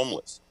the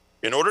homeless.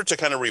 In order to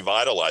kind of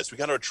revitalize, we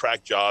got to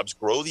attract jobs,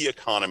 grow the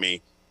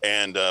economy,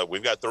 and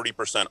we've got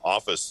 30%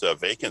 office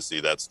vacancy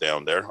that's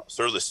down there.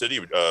 Certainly the city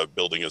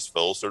building is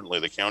filled. Certainly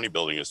the county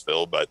building is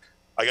filled. But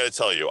I got to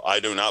tell you, I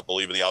do not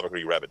believe in the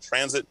Albuquerque Rapid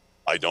Transit.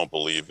 I don't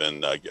believe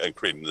in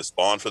creating this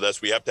bond for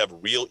this. We have to have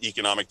real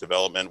economic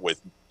development with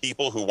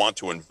people who want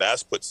to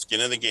invest, put skin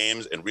in the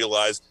games, and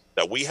realize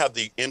that we have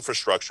the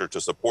infrastructure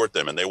to support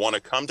them. And they want to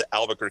come to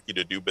Albuquerque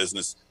to do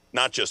business,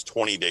 not just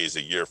 20 days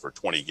a year for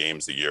 20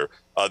 games a year.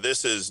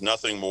 This is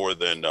nothing more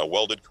than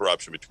welded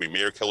corruption between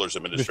Mayor Keller's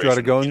administration. Mr.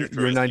 Aragon,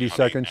 your 90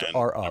 seconds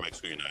are up. New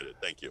Mexico United.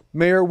 Thank you.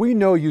 Mayor, we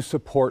know you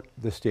support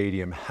the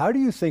stadium. How do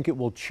you think it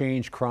will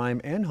change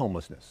crime and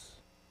homelessness?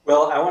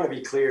 Well, I want to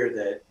be clear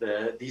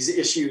that these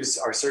issues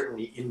are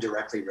certainly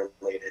indirectly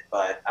related,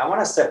 but I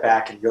want to step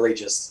back and really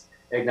just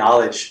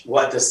acknowledge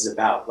what this is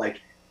about.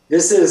 Like,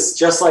 this is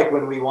just like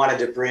when we wanted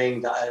to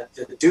bring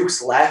the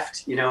Dukes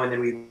left, you know, and then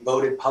we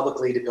voted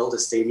publicly to build a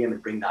stadium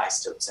and bring the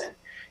Isotopes in.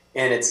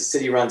 And it's a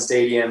city-run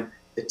stadium.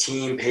 The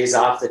team pays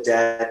off the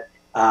debt,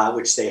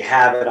 which they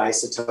have at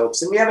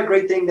Isotopes. And we have a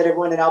great thing that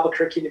everyone in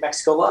Albuquerque, New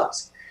Mexico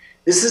loves.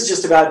 This is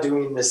just about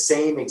doing the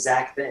same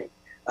exact thing,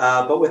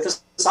 but with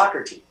a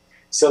soccer team.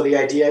 So the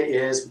idea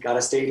is we've got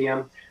a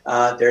stadium.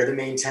 They're the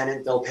main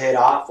tenant. They'll pay it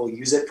off. We'll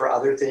use it for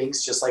other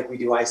things, just like we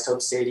do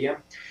Isotope Stadium.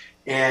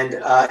 And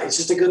it's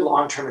just a good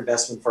long-term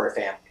investment for our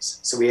families.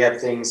 So we have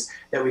things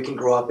that we can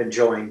grow up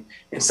enjoying.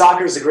 And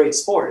soccer is a great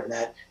sport in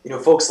that, you know,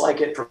 folks like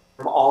it from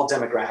all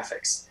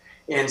demographics.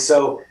 And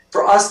so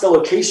for us, the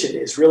location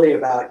is really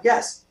about,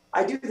 yes,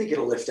 I do think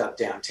it'll lift up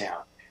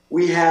downtown.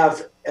 We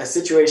have a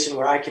situation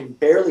where I can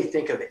barely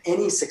think of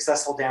any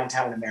successful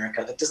downtown in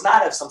America that does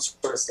not have some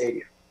sort of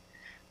stadium.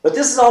 But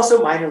this is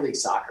also minor league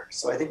soccer.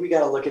 So I think we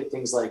got to look at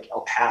things like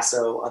El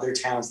Paso, other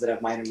towns that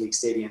have minor league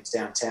stadiums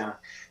downtown.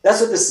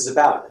 That's what this is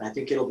about. And I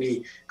think it'll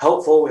be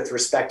helpful with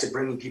respect to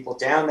bringing people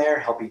down there,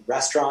 helping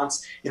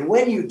restaurants. And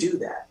when you do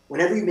that,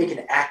 whenever you make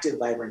an active,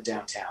 vibrant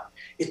downtown,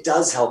 it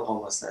does help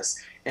homelessness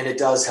and it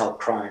does help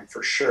crime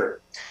for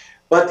sure.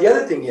 But the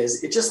other thing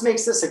is, it just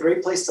makes this a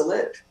great place to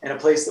live and a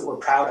place that we're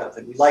proud of.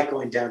 And we like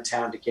going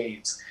downtown to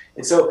games.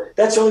 And so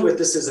that's really what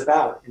this is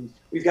about. And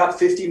we've got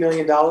 $50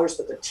 million,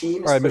 but the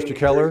team is all right, Mr.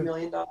 Keller, $30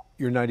 million.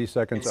 Your 90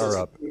 seconds are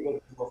up.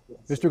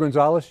 Mr.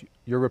 Gonzalez,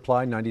 your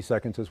reply, 90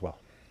 seconds as well.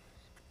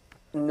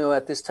 No,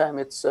 at this time,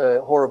 it's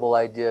a horrible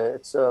idea.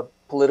 It's a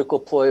political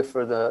ploy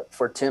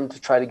for Tim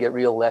to try to get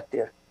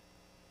reelected.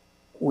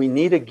 We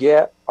need to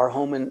get our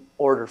home in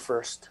order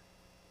first.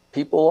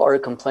 People are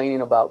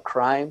complaining about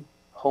crime,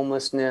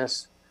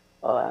 homelessness,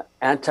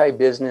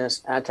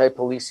 anti-business,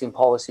 anti-policing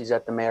policies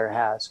that the mayor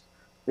has.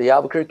 The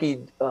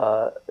Albuquerque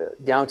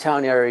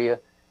downtown area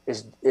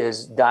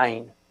is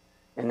dying.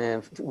 And then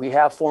if we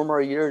have 4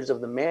 more years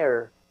of the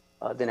mayor,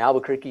 then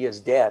Albuquerque is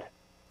dead.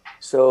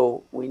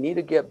 So we need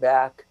to get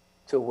back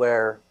to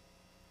where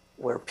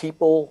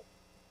people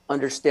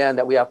understand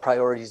that we have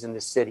priorities in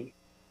this city.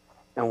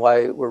 And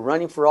why we're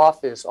running for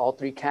office, all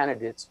 3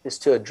 candidates, is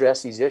to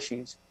address these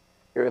issues.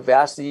 You've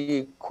asked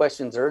the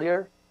questions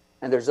earlier,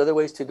 and there's other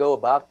ways to go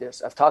about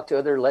this. I've talked to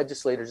other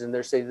legislators, and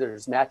they say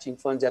there's matching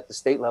funds at the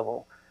state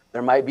level.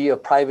 There might be a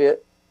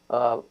private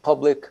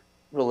public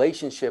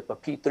relationship, a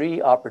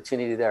P3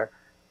 opportunity there.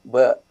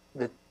 But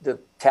the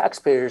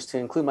taxpayers, to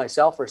include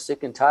myself, are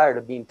sick and tired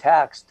of being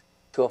taxed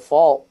to a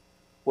fault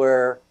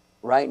where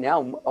right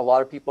now a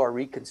lot of people are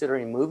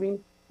reconsidering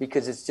moving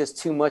because it's just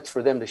too much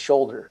for them to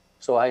shoulder.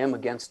 So I am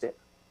against it.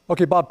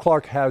 Okay, Bob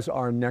Clark has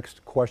our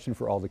next question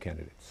for all the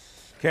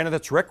candidates.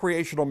 Candidates,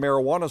 recreational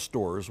marijuana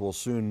stores will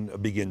soon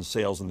begin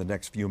sales in the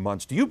next few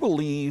months. Do you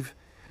believe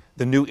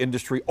the new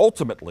industry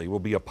ultimately will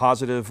be a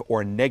positive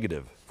or a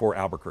negative for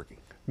Albuquerque?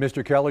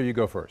 Mr. Keller, you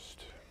go first.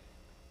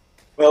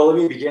 Well, let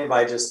me begin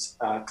by just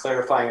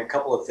clarifying a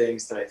couple of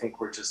things that I think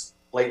were just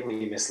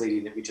blatantly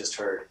misleading that we just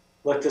heard.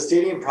 Look, the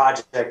stadium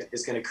project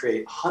is going to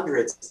create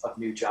hundreds of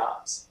new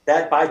jobs.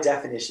 That, by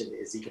definition,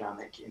 is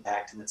economic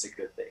impact, and that's a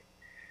good thing.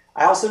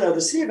 I also know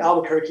the city of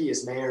Albuquerque,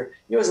 as mayor,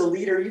 as a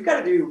leader, you've got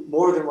to do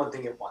more than one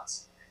thing at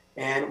once.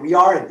 And we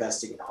are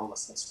investing in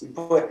homelessness. We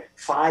put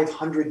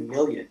 $500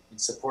 million in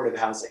supportive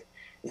housing.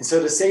 And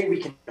so to say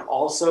we can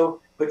also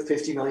put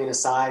 $50 million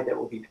aside that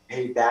will be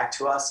paid back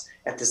to us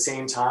at the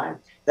same time,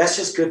 that's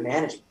just good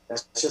management.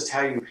 That's just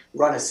how you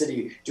run a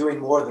city, doing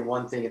more than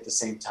one thing at the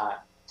same time.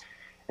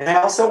 And I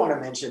also want to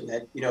mention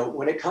that,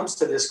 when it comes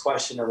to this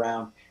question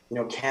around,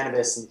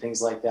 cannabis and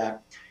things like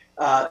that,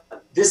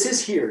 this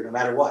is here no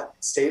matter what,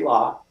 state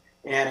law.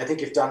 And I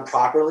think if done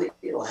properly,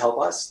 it'll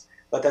help us.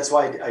 But that's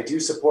why I do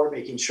support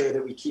making sure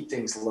that we keep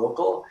things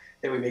local,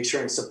 that we make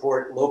sure and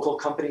support local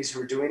companies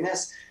who are doing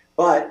this.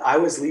 But I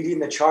was leading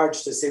the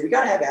charge to say we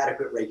got to have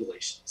adequate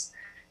regulations.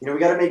 We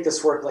got to make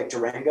this work like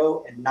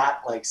Durango and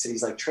not like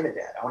cities like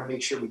Trinidad. I want to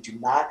make sure we do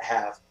not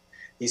have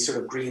these sort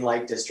of green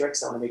light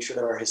districts. I want to make sure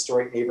that our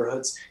historic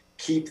neighborhoods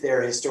keep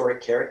their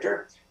historic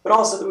character, but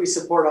also that we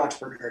support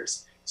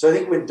entrepreneurs. So I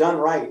think when done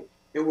right,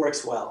 it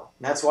works well.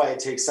 And that's why it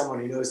takes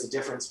someone who knows the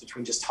difference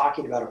between just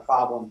talking about a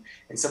problem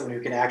and someone who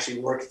can actually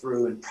work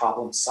through and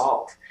problem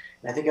solve.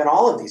 And I think on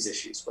all of these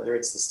issues, whether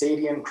it's the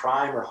stadium,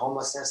 crime, or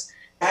homelessness,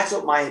 that's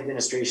what my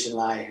administration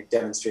and I have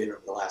demonstrated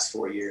over the last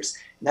 4 years.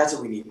 And that's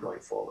what we need going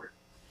forward.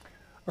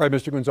 All right,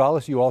 Mr.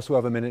 Gonzalez, you also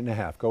have a minute and a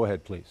half. Go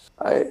ahead, please.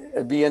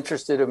 I'd be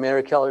interested if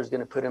Mayor Keller is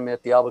going to put him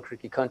at the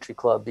Albuquerque Country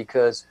Club,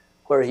 because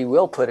where he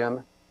will put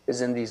him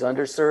is in these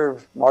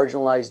underserved,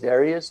 marginalized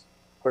areas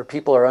where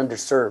people are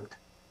underserved.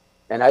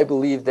 And I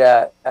believe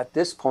that at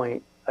this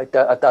point, I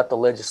thought the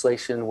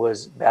legislation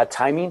was bad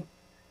timing.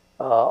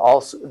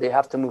 Also, they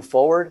have to move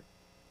forward,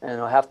 and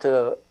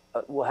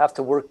we'll have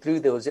to work through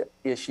those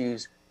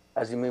issues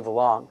as we move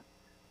along.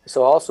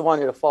 So I also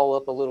wanted to follow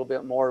up a little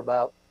bit more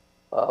about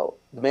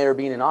the mayor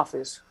being in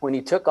office. When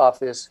he took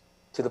office,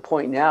 to the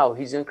point now,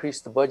 he's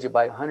increased the budget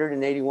by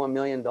 $181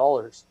 million.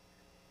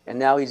 And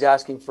now he's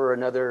asking for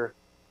another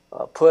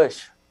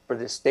push for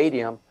this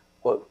stadium.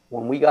 What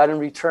when we got in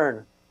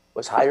return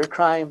was higher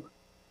crime,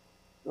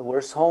 the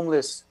worst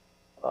homeless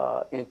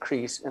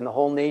increase in the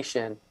whole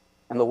nation,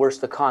 and the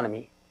worst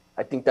economy.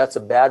 I think that's a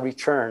bad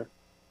return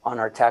on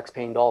our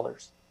tax-paying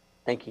dollars.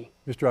 Thank you.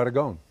 Mr.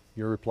 Aragon,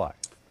 your reply.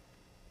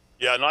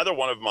 Yeah, neither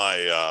one of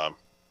my,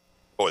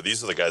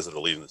 these are the guys that are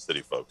leading the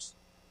city, folks.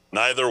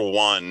 Neither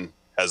one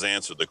has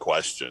answered the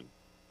question.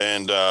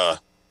 And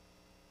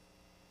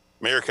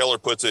Mayor Keller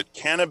puts it,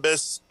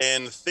 cannabis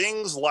and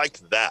things like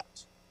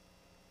that.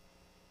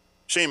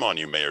 Shame on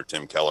you, Mayor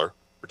Tim Keller.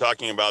 We're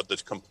talking about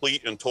this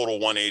complete and total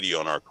 180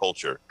 on our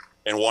culture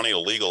and wanting to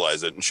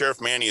legalize it. And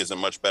Sheriff Manny isn't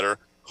much better,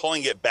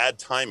 calling it bad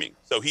timing.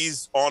 So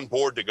he's on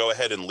board to go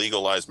ahead and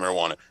legalize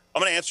marijuana.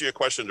 I'm going to answer your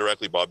question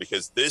directly, Bob,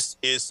 because this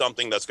is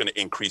something that's going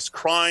to increase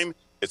crime.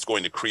 It's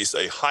going to increase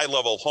a high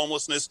level of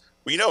homelessness.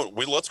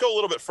 Let's go a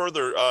little bit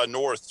further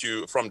north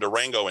from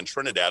Durango and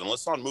Trinidad, and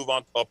let's move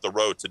on up the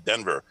road to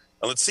Denver.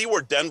 And let's see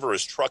where Denver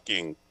is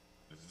trucking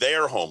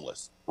their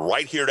homeless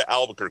right here to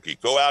Albuquerque.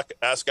 Go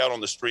ask out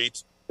on the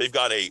streets. They've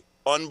got a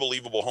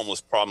unbelievable homeless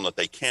problem that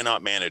they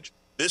cannot manage.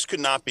 This could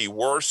not be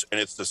worse,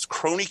 and it's this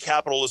crony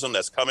capitalism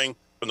that's coming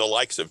from the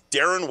likes of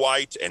Darren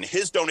White and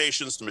his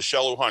donations to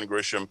Michelle Lujan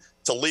Grisham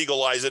to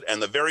legalize it,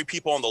 and the very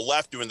people on the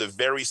left doing the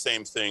very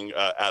same thing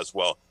as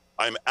well.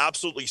 I'm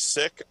absolutely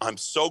sick. I'm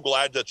so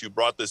glad that you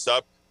brought this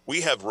up.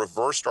 We have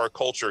reversed our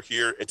culture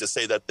here, and to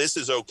say that this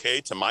is okay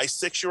to my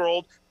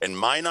 6-year-old and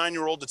my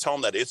 9-year-old, to tell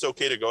them that it's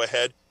okay to go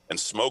ahead and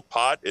smoke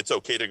pot. It's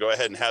okay to go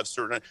ahead and have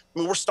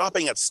we're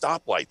stopping at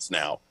stoplights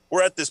now.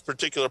 We're at this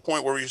particular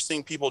point where you're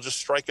seeing people just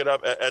strike it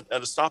up at a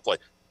stoplight.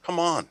 Come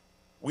on.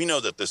 We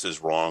know that this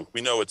is wrong. We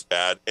know it's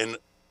bad. And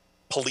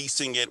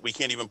policing it, we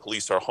can't even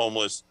police our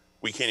homeless.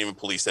 we can't even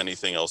police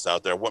anything else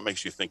out there. What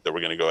makes you think that we're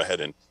going to go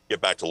ahead and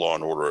get back to law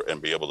and order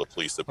and be able to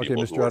police the people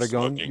who are smoking? Okay, Mr.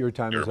 Aragon, your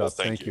time is up.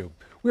 Thank you.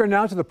 We are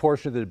now to the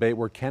portion of the debate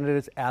where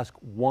candidates ask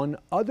one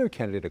other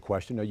candidate a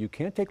question. Now, you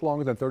can't take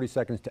longer than 30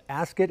 seconds to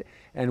ask it,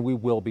 and we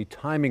will be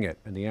timing it.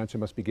 And the answer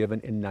must be given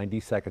in 90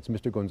 seconds.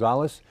 Mr.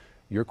 Gonzalez,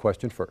 your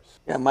question first.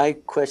 Yeah, my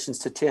question's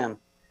to Tim.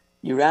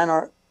 You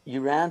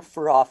ran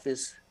for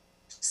office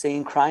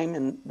saying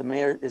crime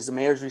is the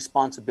mayor's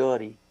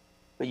responsibility,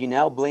 but you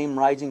now blame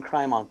rising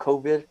crime on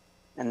COVID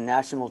and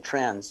national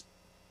trends.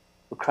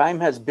 The crime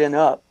has been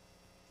up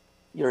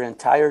your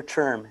entire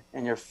term,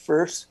 and your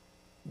first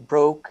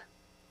broke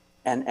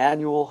an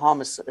annual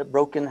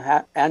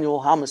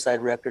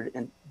homicide record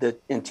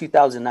in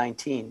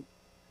 2019.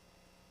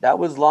 That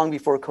was long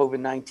before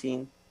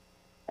COVID-19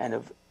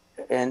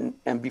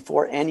 and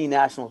before any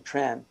national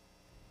trend.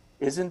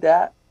 Isn't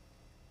that?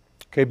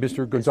 Okay,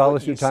 Mr.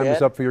 Gonzalez, your time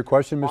is up for your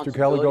question. Mr.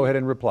 Kelly, go ahead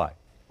and reply.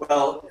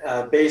 Well,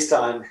 based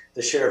on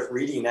the sheriff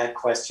reading that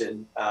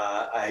question,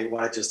 I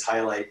want to just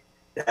highlight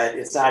that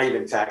it's not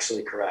even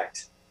factually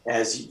correct.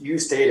 As you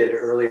stated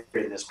earlier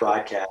in this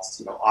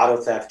broadcast, auto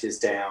theft is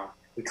down.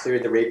 We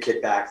cleared the rape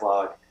kit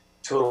backlog.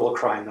 Total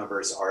crime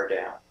numbers are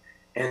down.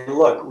 And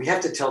look, we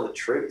have to tell the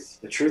truth.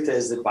 The truth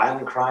is that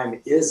violent crime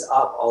is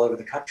up all over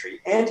the country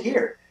and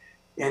here.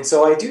 And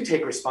so I do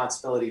take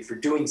responsibility for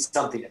doing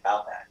something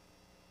about that.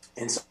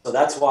 And so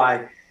that's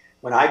why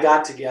when I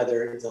got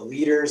together the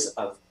leaders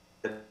of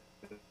the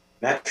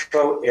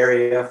metro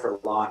area for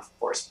law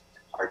enforcement,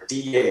 our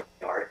DA,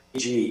 our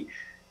AG,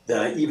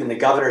 even the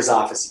governor's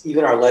office,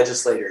 even our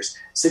legislators,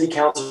 city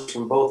councilors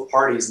from both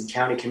parties and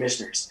county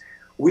commissioners,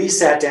 we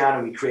sat down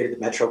and we created the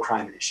Metro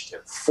Crime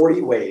Initiative,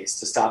 40 ways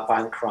to stop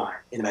violent crime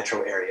in the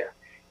metro area.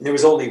 And there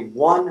was only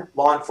one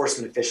law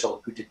enforcement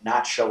official who did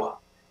not show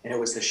up, and it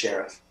was the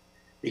sheriff,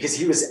 because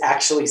he was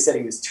actually said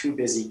he was too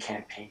busy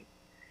campaigning.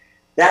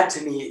 That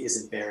to me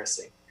is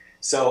embarrassing.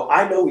 So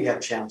I know we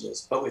have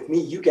challenges, but with me,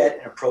 you get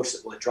an approach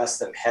that will address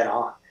them head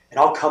on, and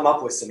I'll come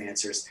up with some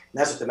answers. And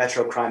that's what the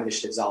Metro Crime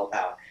Initiative is all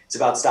about. It's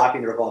about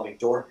stopping the revolving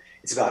door.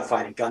 It's about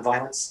fighting gun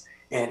violence.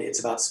 And it's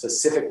about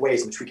specific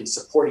ways in which we can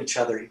support each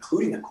other,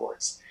 including the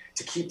courts,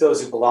 to keep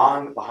those who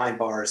belong behind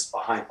bars.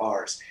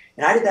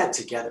 And I did that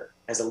together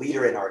as a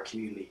leader in our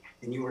community,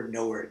 and you were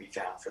nowhere to be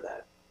found for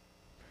that.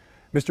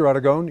 Mr.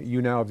 Aragon,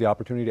 you now have the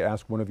opportunity to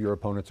ask one of your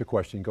opponents a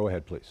question. Go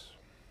ahead, please.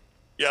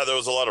 Yeah, there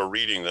was a lot of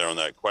reading there on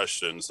that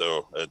question,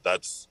 so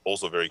that's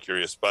also very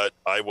curious, but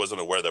I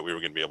wasn't aware that we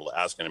were going to be able to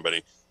ask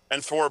anybody.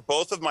 And for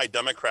both of my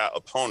Democrat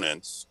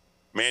opponents,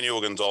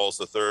 Manuel Gonzalez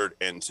III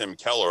and Tim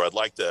Keller, I'd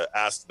like to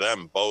ask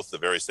them both the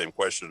very same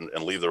question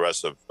and leave the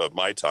rest of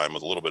my time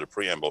with a little bit of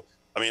preamble.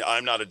 I mean,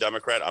 I'm not a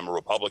Democrat, I'm a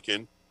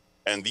Republican,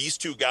 and these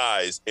two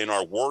guys in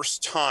our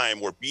worst time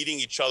were beating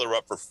each other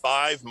up for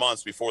 5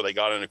 months before they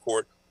got into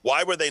court.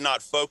 Why were they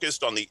not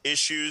focused on the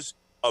issues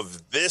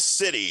of this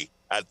city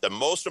at the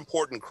most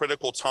important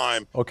critical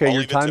time? Okay,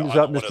 your time is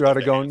up, Mr.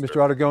 Aragon.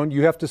 Mr. Aragon,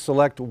 you have to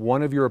select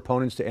one of your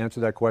opponents to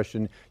answer that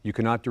question. You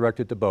cannot direct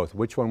it to both.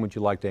 Which one would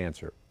you like to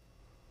answer?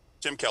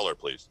 Tim Keller,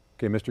 please.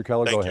 Okay, Mr.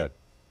 Keller, go ahead.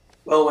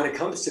 Well, when it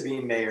comes to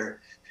being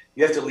mayor,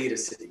 you have to lead a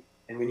city.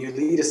 And when you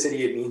lead a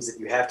city, it means that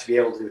you have to be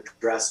able to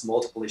address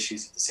multiple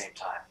issues at the same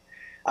time.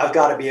 I've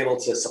got to be able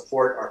to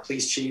support our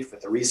police chief with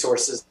the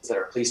resources that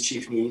our police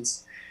chief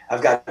needs.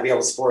 I've got to be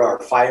able to support our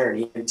fire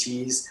and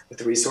EMTs with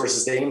the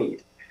resources they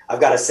need. I've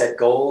got to set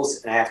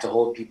goals, and I have to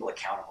hold people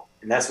accountable.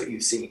 And that's what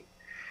you've seen.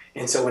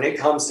 And so when it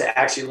comes to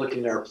actually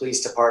looking at our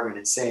police department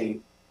and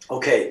saying,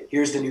 okay,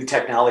 here's the new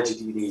technology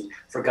that you need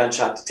for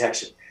gunshot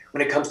detection.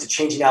 When it comes to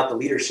changing out the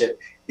leadership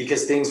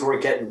because things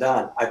weren't getting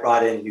done, I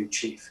brought in a new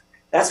chief.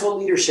 That's what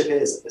leadership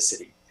is at the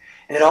city.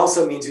 And it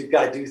also means we've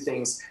got to do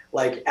things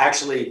like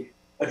actually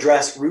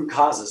address root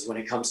causes when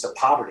it comes to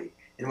poverty.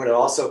 And when it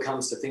also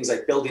comes to things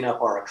like building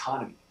up our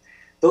economy.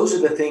 Those are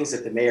the things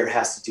that the mayor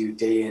has to do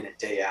day in and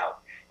day out.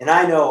 And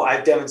I know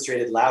I've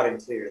demonstrated loud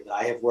and clear that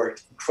I have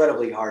worked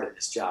incredibly hard at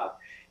this job,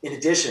 in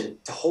addition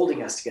to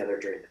holding us together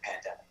during the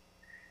pandemic.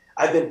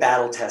 I've been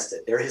battle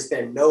tested. There has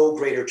been no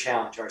greater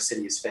challenge our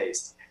city has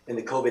faced than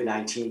the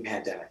COVID-19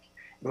 pandemic.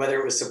 And whether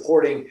it was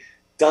supporting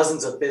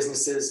dozens of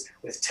businesses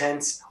with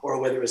tents, or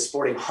whether it was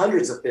supporting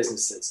hundreds of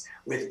businesses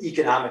with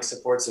economic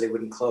support so they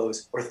wouldn't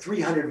close, or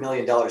 $300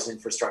 million in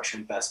infrastructure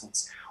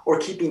investments, or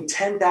keeping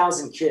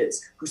 10,000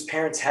 kids whose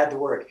parents had to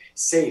work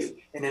safe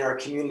and in our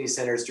community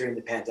centers during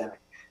the pandemic.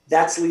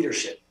 That's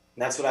leadership.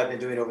 And that's what I've been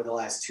doing over the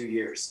last 2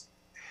 years.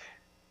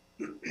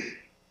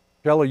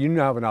 Keller, you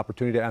now have an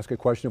opportunity to ask a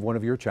question of one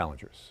of your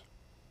challengers.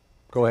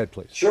 Go ahead,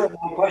 please. Sure.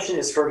 My question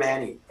is for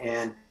Manny.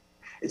 And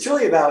it's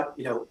really about,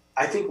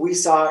 I think we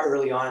saw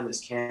early on in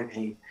this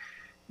campaign,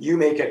 you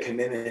make a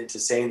commitment to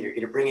saying that you're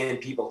going to bring in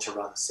people to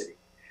run the city.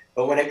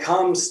 But when it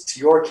comes to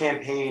your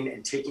campaign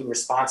and taking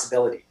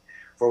responsibility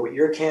for what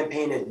your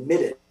campaign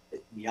admitted in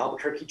the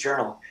Albuquerque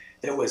Journal,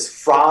 that was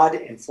fraud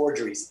and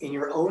forgeries in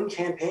your own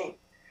campaign,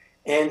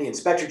 and the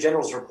Inspector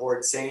General's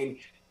report saying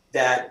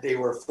that they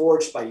were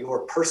forged by your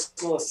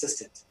personal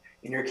assistant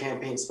and your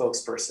campaign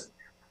spokesperson.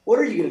 What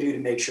are you going to do to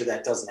make sure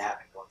that doesn't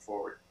happen going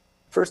forward?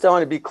 First, I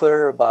want to be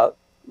clear about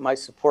my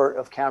support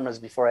of cameras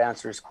before I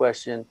answer his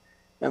question,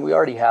 and we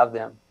already have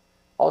them.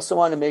 Also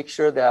want to make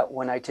sure that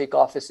when I take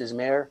office as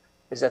mayor,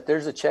 is that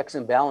there's a checks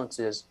and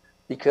balances,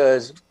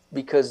 because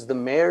the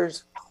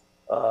mayor's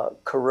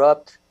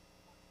corrupt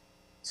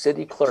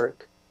city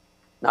clerk,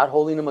 not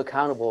holding him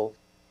accountable,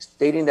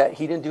 stating that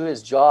he didn't do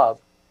his job,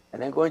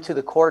 and then going to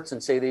the courts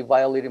and say they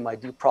violated my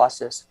due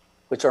process,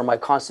 which are my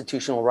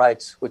constitutional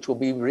rights, which will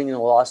be bringing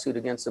a lawsuit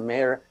against the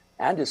mayor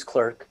and his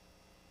clerk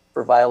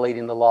for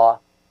violating the law,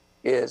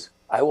 is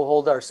I will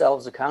hold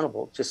ourselves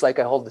accountable, just like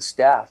I hold the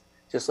staff,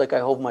 just like I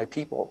hold my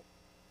people.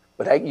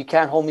 But you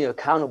can't hold me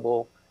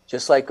accountable,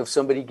 just like if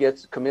somebody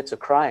commits a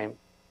crime,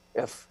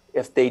 if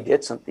they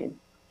did something.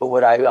 But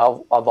what I've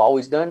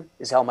always done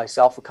is held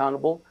myself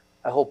accountable.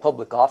 I hold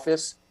public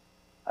office.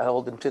 I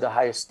hold them to the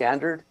highest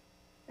standard,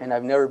 and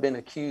I've never been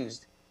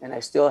accused, and I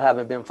still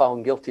haven't been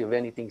found guilty of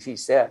anything he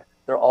said.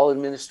 They're all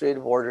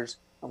administrative orders,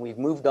 and we've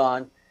moved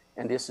on,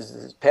 and this is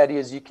as petty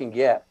as you can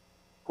get.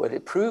 What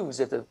it proves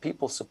is that the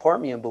people support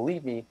me and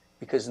believe me,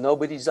 because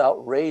nobody's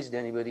outraised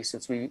anybody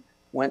since we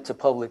went to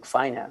public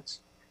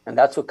finance. And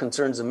that's what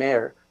concerns the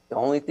mayor. The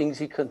only things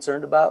he's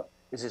concerned about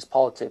is his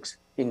politics.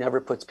 He never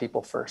puts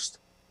people first.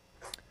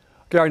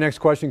 Okay, our next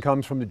question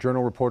comes from the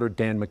Journal reporter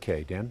Dan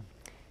McKay. Dan?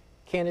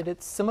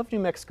 Candidates, some of New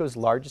Mexico's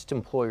largest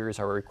employers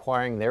are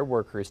requiring their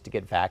workers to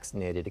get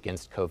vaccinated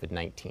against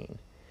COVID-19.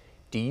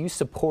 Do you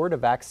support a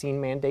vaccine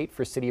mandate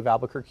for City of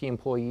Albuquerque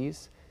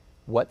employees?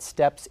 What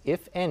steps,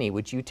 if any,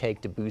 would you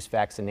take to boost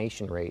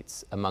vaccination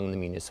rates among the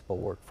municipal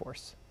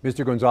workforce?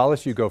 Mr.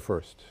 Gonzalez, you go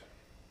first.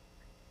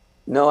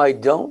 No, I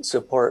don't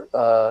support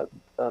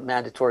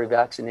mandatory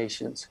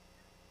vaccinations.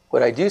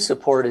 What I do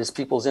support is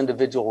people's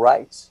individual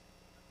rights.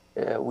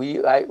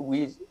 We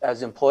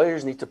as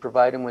employers need to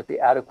provide them with the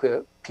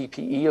adequate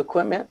PPE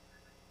equipment,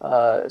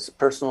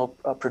 personal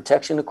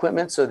protection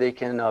equipment, so they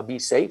can be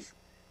safe.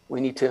 We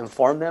need to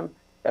inform them.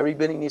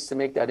 Everybody needs to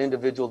make that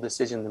individual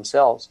decision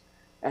themselves.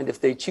 And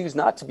if they choose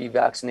not to be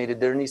vaccinated,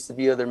 there needs to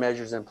be other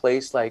measures in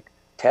place, like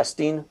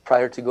testing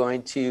prior to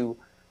going to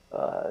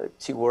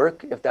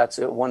work, if that's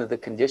one of the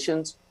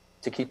conditions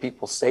to keep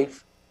people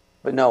safe.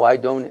 But no, I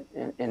don't,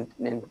 and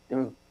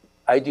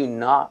I do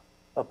not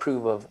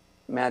approve of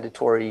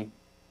mandatory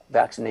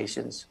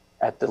vaccinations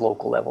at the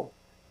local level.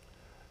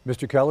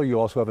 Mr. Keller, you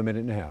also have a minute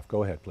and a half.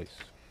 Go ahead, please.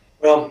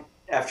 Well,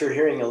 after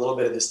hearing a little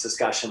bit of this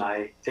discussion,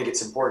 I think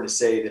it's important to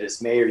say that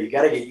as mayor, you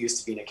got to get used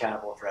to being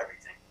accountable for everything.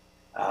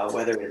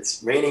 Whether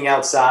it's raining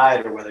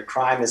outside, or whether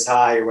crime is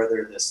high, or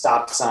whether the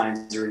stop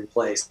signs are in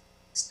place.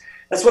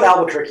 That's what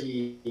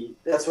Albuquerque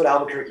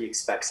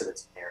expects of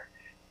its mayor.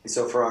 And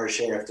so for our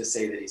sheriff to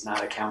say that he's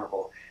not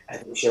accountable, I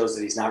think shows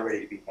that he's not ready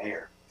to be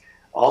mayor.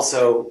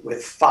 Also,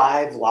 with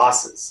 5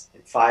 losses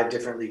in 5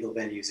 different legal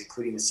venues,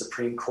 including the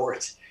Supreme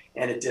Court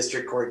and a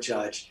district court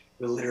judge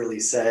who literally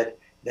said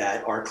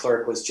that our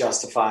clerk was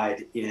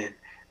justified in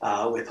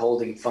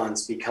withholding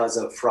funds because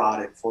of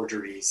fraud and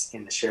forgeries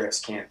in the sheriff's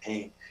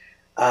campaign.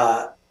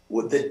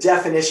 The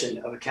definition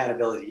of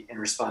accountability and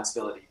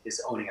responsibility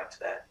is owning up to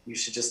that. You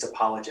should just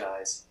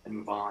apologize and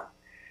move on.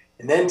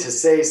 And then to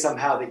say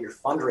somehow that your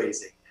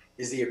fundraising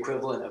is the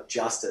equivalent of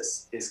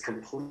justice is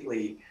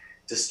completely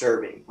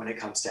disturbing when it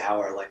comes to how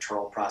our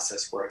electoral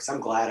process works.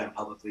 I'm glad I'm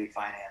publicly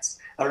financed.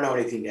 I don't know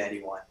anything to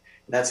anyone.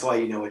 And that's why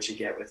you know what you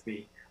get with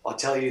me. I'll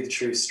tell you the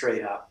truth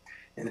straight up.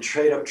 And the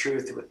straight up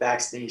truth with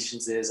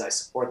vaccinations is I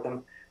support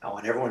them. I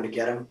want everyone to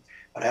get them.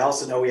 But I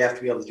also know we have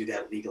to be able to do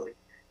that legally.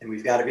 And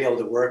we've got to be able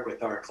to work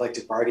with our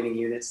collective bargaining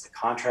units, the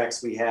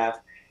contracts we have,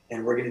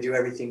 and we're going to do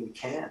everything we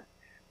can.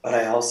 But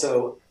I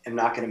also am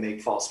not going to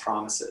make false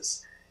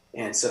promises.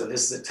 And so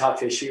this is a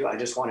tough issue. I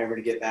just want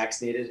everyone to get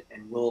vaccinated,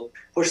 and we'll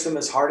push them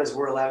as hard as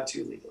we're allowed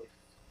to legally.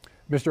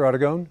 Mr.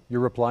 Aragon,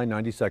 your reply,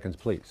 90 seconds,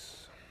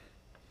 please.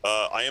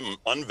 I am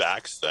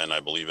unvaxxed, and I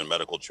believe in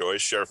medical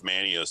choice. Sheriff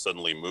Manny is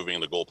suddenly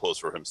moving the goalposts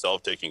for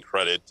himself, taking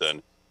credit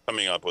and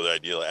coming up with an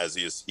idea as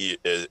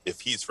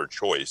if he's for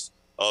choice.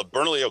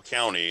 Bernalillo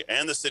County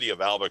and the city of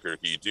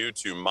Albuquerque, due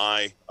to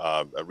my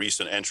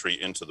recent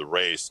entry into the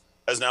race,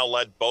 has now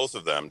led both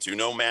of them to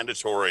no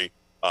mandatory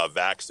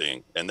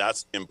vaccine. And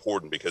that's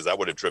important because that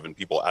would have driven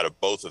people out of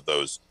both of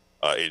those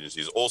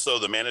agencies. Also,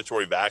 the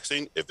mandatory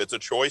vaccine, if it's a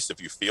choice, if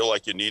you feel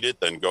like you need it,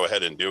 then go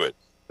ahead and do it.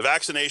 The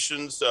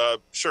vaccinations,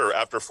 sure,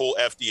 after full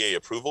FDA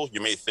approval, you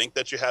may think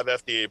that you have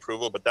FDA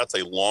approval, but that's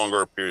a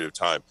longer period of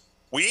time.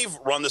 We've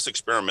run this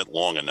experiment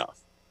long enough.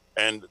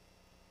 And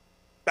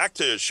back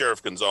to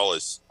Sheriff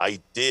Gonzalez, I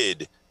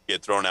did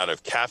get thrown out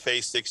of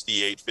Cafe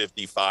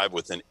 6855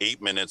 within 8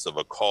 minutes of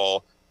a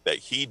call that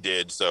he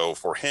did. So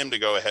for him to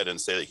go ahead and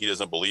say that he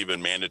doesn't believe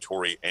in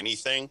mandatory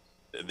anything,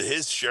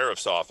 his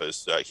sheriff's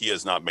office, he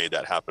has not made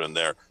that happen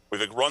there.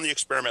 We've run the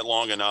experiment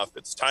long enough.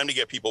 It's time to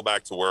get people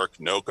back to work.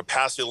 No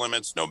capacity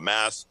limits, no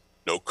masks,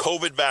 no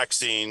COVID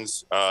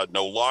vaccines,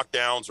 no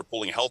lockdowns or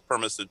pulling health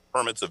permits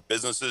of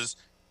businesses.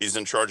 He's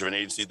in charge of an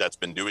agency that's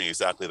been doing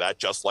exactly that,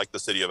 just like the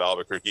city of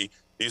Albuquerque.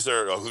 These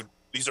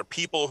are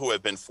people who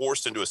have been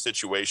forced into a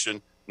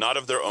situation not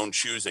of their own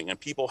choosing. And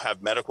people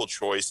have medical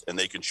choice and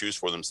they can choose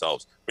for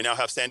themselves. We now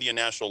have Sandia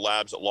National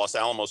Labs, Los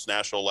Alamos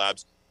National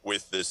Labs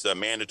with this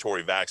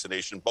mandatory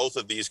vaccination. Both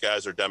of these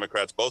guys are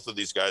Democrats. Both of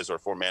these guys are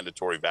for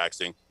mandatory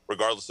vaccine,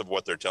 regardless of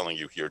what they're telling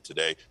you here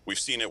today. We've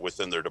seen it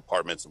within their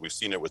departments, and we've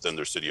seen it within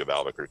their city of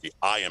Albuquerque.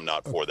 I am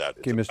not for that.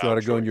 Okay, Mr.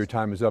 Aragon, your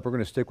time is up. We're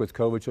going to stick with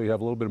COVID, so you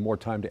have a little bit more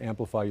time to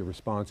amplify your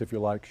response if you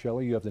like.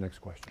 Shelley, you have the next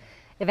question.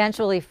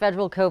 Eventually,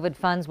 federal COVID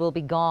funds will be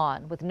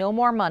gone. With no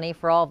more money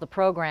for all of the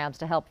programs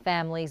to help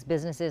families,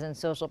 businesses, and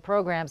social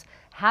programs,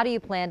 how do you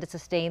plan to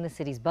sustain the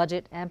city's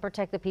budget and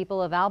protect the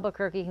people of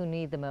Albuquerque who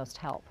need the most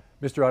help?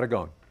 Mr.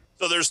 Aragon.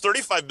 So there's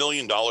 $35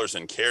 million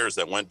in CARES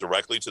that went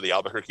directly to the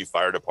Albuquerque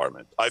Fire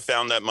Department. I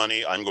found that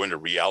money. I'm going to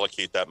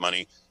reallocate that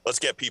money. Let's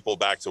get people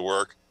back to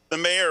work. The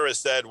mayor has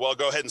said, well,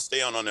 go ahead and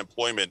stay on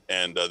unemployment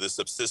and this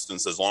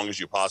subsistence as long as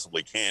you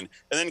possibly can,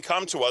 and then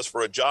come to us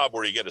for a job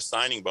where you get a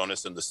signing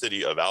bonus in the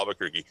city of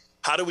Albuquerque.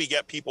 How do we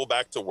get people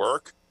back to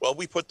work? Well,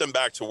 we put them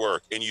back to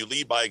work, and you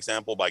lead by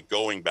example by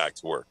going back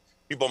to work.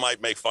 People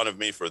might make fun of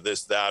me for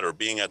this, that, or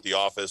being at the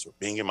office, or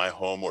being in my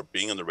home, or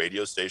being in the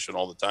radio station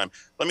all the time.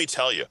 Let me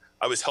tell you,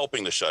 I was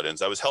helping the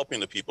shut-ins. I was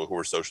helping the people who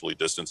were socially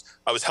distanced.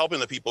 I was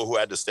helping the people who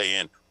had to stay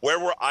in. Where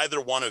were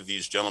either one of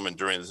these gentlemen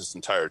during this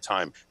entire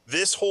time?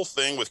 This whole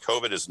thing with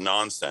COVID is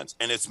nonsense,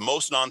 and it's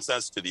most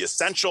nonsense to the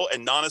essential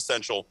and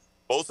non-essential,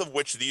 both of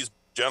which these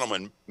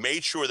gentlemen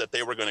made sure that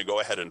they were going to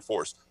go ahead and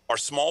enforce. Our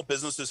small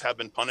businesses have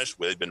been punished.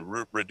 They've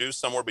been reduced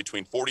somewhere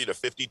between 40 to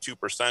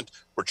 52%.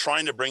 We're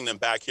trying to bring them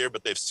back here,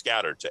 but they've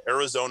scattered to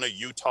Arizona,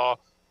 Utah,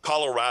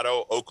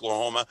 Colorado,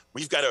 Oklahoma.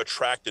 We've got to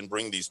attract and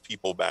bring these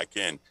people back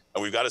in.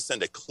 And we've got to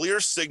send a clear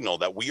signal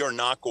that we are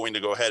not going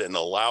to go ahead and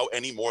allow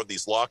any more of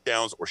these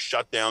lockdowns or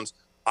shutdowns.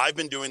 I've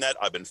been doing that.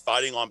 I've been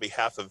fighting on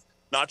behalf of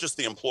not just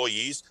the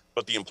employees,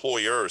 but the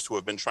employers who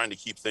have been trying to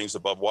keep things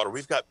above water.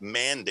 We've got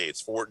mandates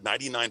for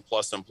 99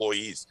 plus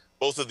employees.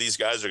 Both of these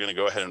guys are going to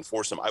go ahead and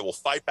enforce them. I will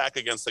fight back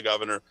against the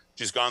governor.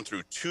 She's gone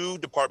through 2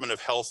 Department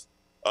of Health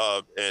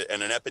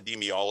and an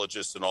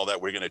epidemiologist and all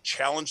that. We're going to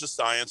challenge the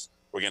science.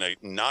 We're going to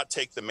not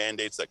take the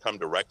mandates that come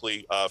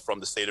directly from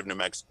the state of New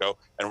Mexico,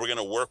 and we're going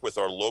to work with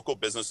our local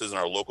businesses and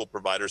our local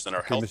providers and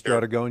our healthcare Mr.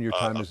 Aragon, your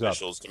time is up.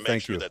 officials to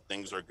make sure that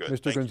things are good.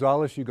 Mr.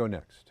 Gonzalez, you go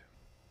next.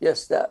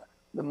 Yes,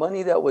 the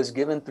money that was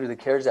given through the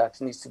CARES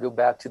Act needs to go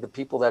back to the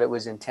people that it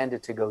was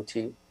intended to go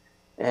to,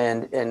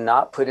 and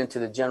not put into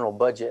the general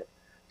budget.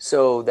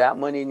 So that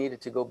money needed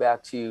to go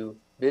back to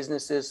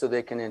businesses so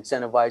they can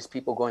incentivize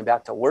people going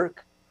back to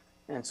work,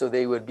 and so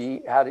they would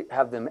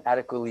have them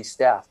adequately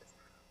staffed.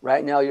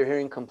 Right now, you're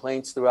hearing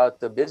complaints throughout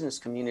the business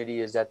community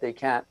is that they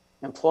can't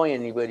employ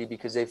anybody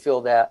because they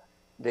feel that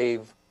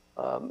they've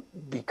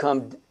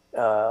become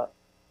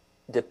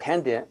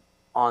dependent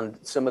on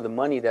some of the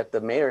money that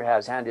the mayor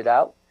has handed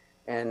out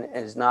and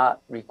is not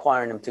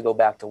requiring them to go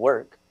back to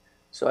work.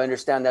 So I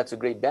understand that's a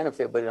great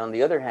benefit, but on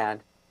the other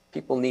hand,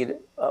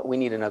 we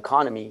need an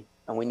economy,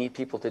 and we need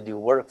people to do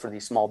work for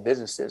these small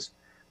businesses.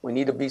 We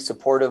need to be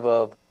supportive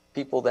of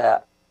people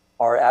that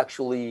are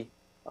actually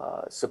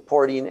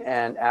supporting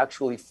and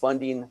actually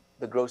funding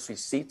the gross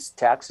receipts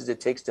taxes it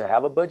takes to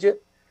have a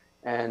budget.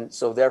 And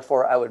so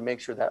therefore I would make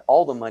sure that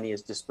all the money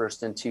is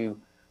dispersed into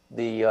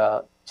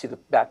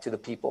back to the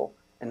people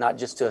and not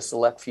just to a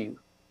select few.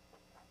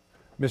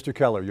 Mr.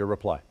 Keller, your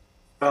reply.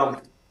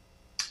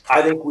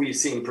 I think we've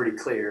seen pretty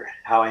clear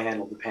how I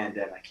handled the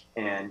pandemic.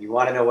 And you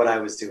want to know what I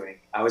was doing?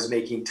 I was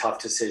making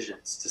tough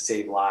decisions to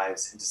save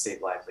lives and to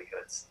save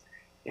livelihoods.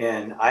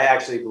 And I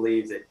actually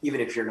believe that even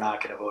if you're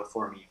not going to vote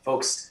for me,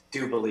 folks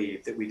do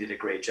believe that we did a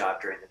great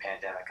job during the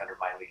pandemic under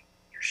my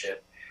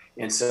leadership.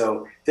 And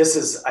so this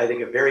is, I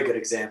think, a very good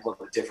example of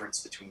the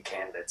difference between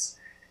candidates.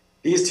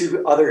 These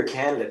 2 other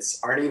candidates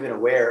aren't even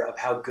aware of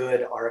how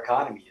good our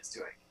economy is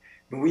doing.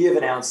 I mean, we have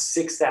announced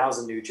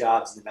 6,000 new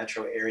jobs in the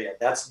metro area.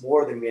 That's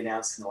more than we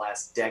announced in the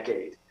last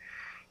decade.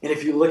 And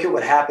if you look at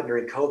what happened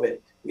during COVID,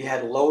 we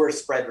had lower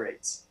spread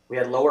rates. We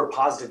had lower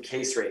positive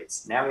case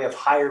rates. Now we have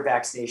higher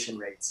vaccination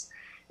rates.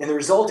 And the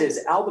result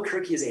is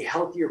Albuquerque is a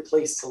healthier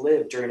place to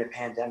live during a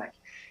pandemic.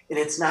 And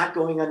it's not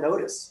going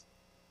unnoticed.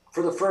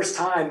 For the first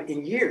time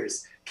in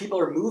years, people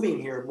are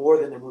moving here more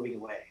than they're moving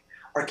away.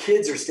 Our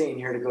kids are staying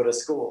here to go to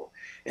school.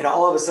 And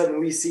all of a sudden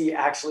we see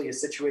actually a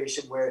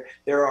situation where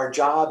there are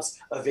jobs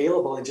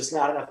available and just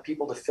not enough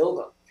people to fill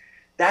them.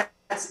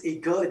 That's a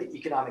good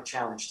economic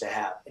challenge to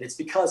have. And it's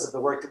because of the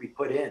work that we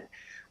put in,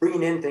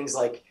 bringing in things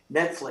like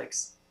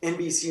Netflix,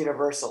 NBC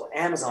Universal,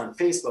 Amazon,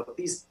 Facebook.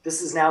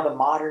 This is now the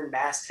modern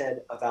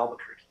masthead of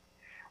Albuquerque.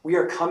 We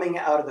are coming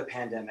out of the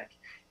pandemic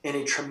in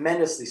a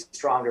tremendously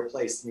stronger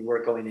place than we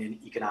were going in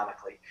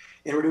economically.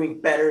 And we're doing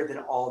better than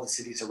all the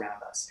cities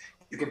around us.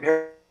 You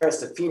compare us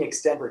to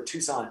Phoenix, Denver,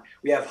 Tucson,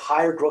 we have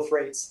higher growth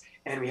rates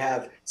and we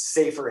have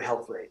safer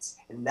health rates.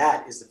 And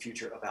that is the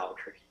future of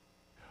Albuquerque.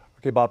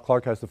 Okay, Bob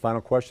Clark has the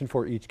final question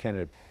for each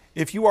candidate.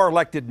 If you are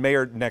elected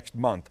mayor next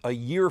month, a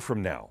year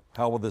from now,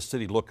 how will the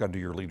city look under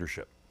your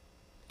leadership?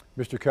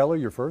 Mr. Keller,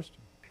 you're first.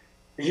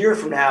 A year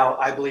from now,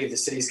 I believe the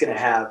city's going to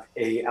have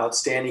an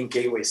outstanding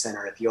gateway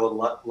center at the old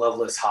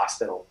Loveless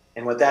Hospital.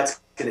 And what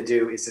that's going to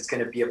do is it's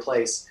going to be a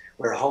place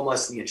where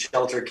homeless and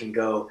shelter can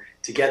go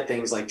to get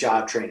things like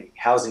job training,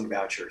 housing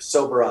vouchers,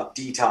 sober up,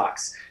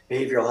 detox,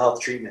 behavioral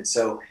health treatment.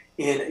 So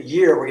in a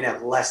year, we're going to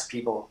have less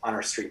people on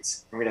our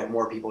streets. We're going to have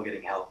more people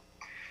getting help.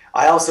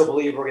 I also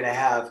believe we're going to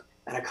have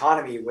an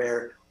economy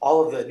where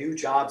all of the new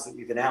jobs that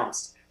we've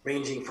announced,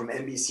 ranging from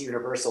NBC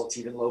Universal to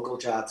even local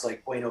jobs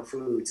like Bueno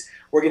Foods,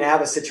 we're going to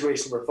have a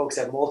situation where folks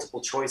have multiple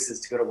choices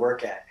to go to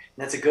work at.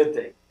 And that's a good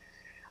thing.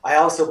 I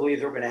also believe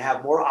that we're going to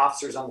have more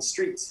officers on the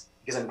streets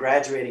because I'm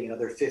graduating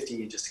another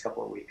 50 in just a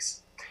couple of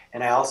weeks.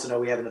 And I also know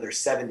we have another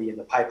 70 in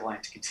the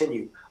pipeline to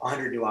continue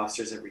 100 new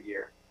officers every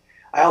year.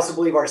 I also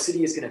believe our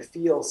city is going to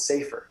feel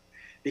safer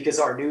because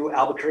our new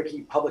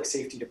Albuquerque Public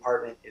Safety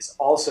Department is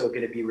also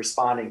going to be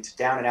responding to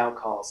down and out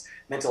calls,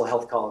 mental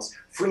health calls,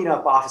 freeing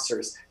up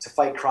officers to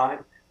fight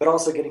crime, but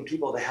also getting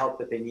people the help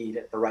that they need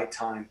at the right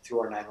time through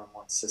our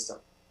 911 system.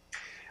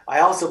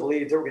 I also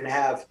believe that we're going to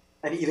have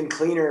an even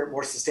cleaner,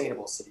 more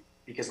sustainable city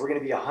because we're going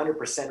to be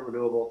 100%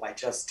 renewable by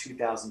just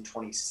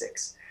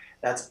 2026.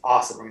 That's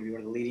awesome. We're going to be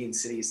one of the leading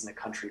cities in the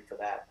country for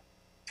that.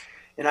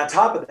 And on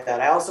top of that,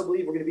 I also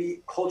believe we're going to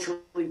be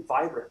culturally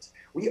vibrant.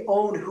 We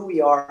own who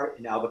we are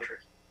in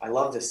Albuquerque. I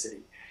love this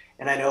city.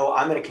 And I know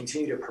I'm going to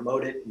continue to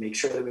promote it and make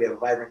sure that we have a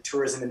vibrant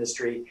tourism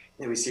industry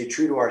and we stay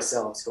true to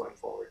ourselves going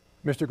forward.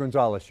 Mr.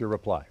 Gonzalez, your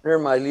reply. Under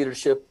my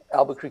leadership,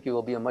 Albuquerque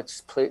will be a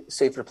much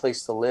safer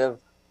place to live,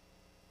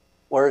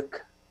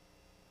 work,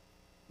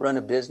 run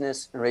a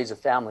business, and raise a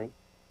family.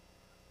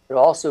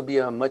 It'll also be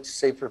a much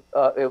safer,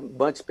 a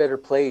much better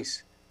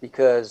place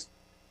because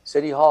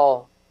City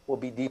Hall will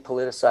be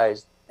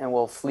depoliticized and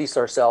we'll fleece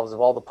ourselves of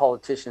all the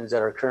politicians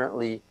that are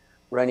currently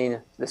running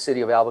the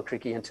city of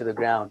Albuquerque into the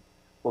ground.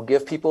 We'll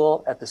give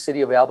people at the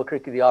city of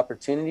Albuquerque the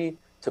opportunity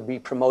to be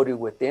promoted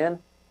within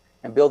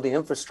and build the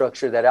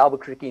infrastructure that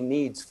Albuquerque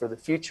needs for the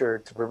future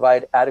to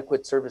provide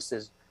adequate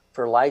services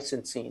for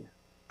licensing,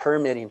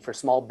 permitting for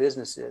small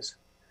businesses,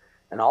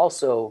 and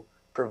also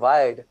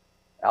provide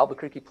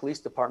Albuquerque Police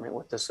Department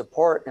with the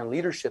support and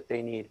leadership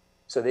they need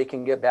so they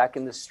can get back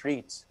in the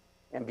streets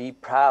and be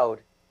proud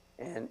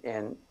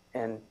and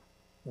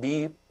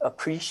be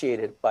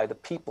appreciated by the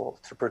people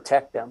to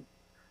protect them.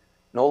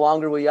 No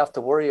longer will you have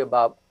to worry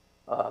about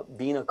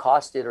being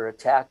accosted or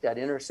attacked at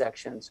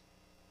intersections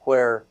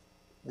where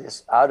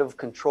this out of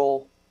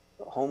control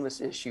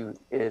homeless issue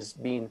is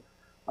being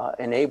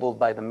enabled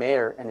by the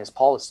mayor and his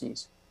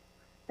policies.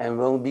 And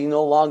will be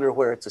no longer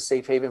where it's a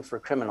safe haven for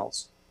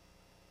criminals.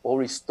 We'll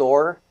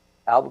restore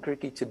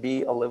Albuquerque to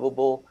be a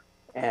livable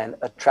and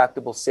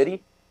attractable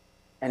city,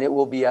 and it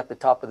will be at the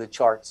top of the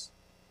charts.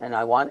 And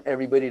I want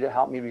everybody to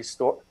help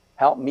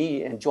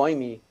me and join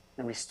me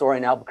in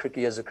restoring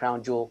Albuquerque as a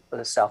crown jewel of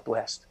the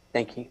Southwest.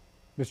 Thank you.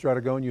 Mr.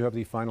 Aragon, you have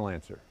the final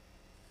answer.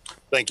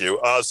 Thank you.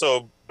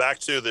 So back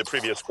to the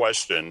previous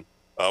question,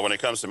 when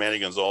it comes to Manny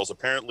Gonzalez,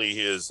 apparently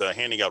he is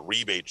handing out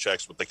rebate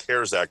checks with the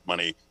CARES Act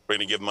money. We're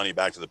going to give money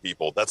back to the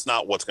people. That's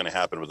not what's going to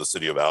happen with the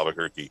city of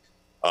Albuquerque.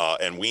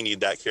 And we need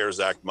that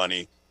CARES Act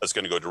money that's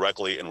going to go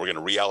directly, and we're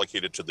going to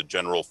reallocate it to the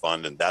general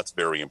fund, and that's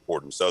very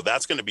important. So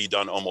that's going to be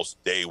done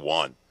almost day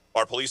one.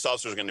 Our police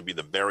officers are going to be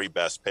the very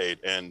best paid.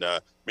 And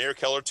Mayor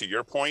Keller, to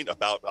your point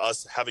about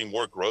us having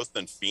more growth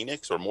than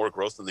Phoenix or more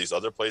growth than these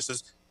other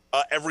places,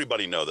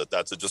 everybody know that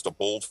that's just a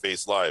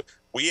bold-faced lie.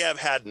 We have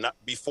had,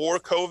 before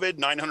COVID,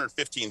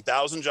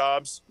 915,000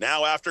 jobs.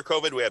 Now after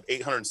COVID, we have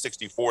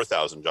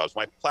 864,000 jobs.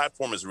 My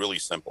platform is really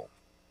simple.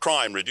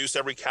 Crime, reduce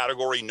every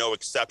category, no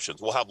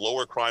exceptions. We'll have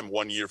lower crime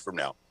 1 year from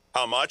now.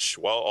 How much?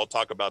 Well, I'll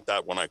talk about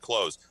that when I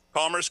close.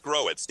 Commerce,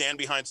 grow it. Stand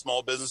behind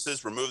small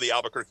businesses. Remove the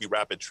Albuquerque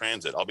Rapid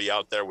Transit. I'll be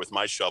out there with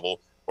my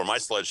shovel or my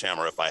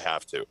sledgehammer if I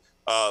have to.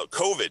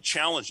 COVID,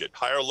 challenge it.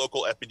 Hire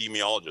local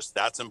epidemiologists.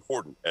 That's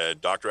important.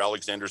 Dr.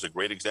 Alexander's a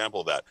great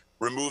example of that.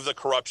 Remove the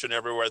corruption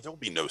everywhere. There'll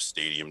be no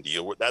stadium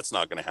deal. That's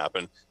not going to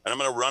happen. And I'm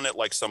going to run it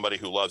like somebody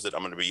who loves it.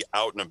 I'm going to be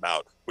out and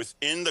about.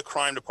 Within the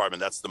crime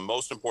department, that's the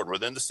most important.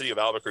 Within the city of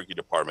Albuquerque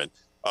department,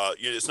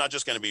 it's not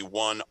just going to be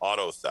one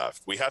auto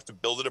theft. We have to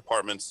build the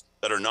departments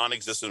that are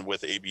non-existent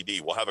with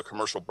ABD. We'll have a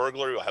commercial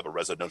burglary. We'll have a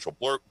residential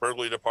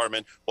burglary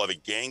department. We'll have a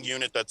gang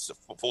unit that's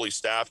fully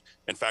staffed.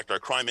 In fact, our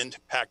crime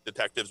impact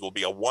detectives will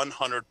be a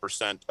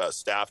 100%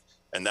 staffed,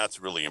 and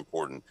that's really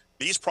important.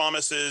 These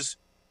promises,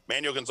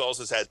 Manuel Gonzalez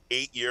has had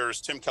 8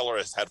 years. Tim Keller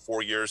has had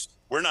 4 years.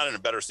 We're not in a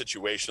better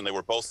situation. They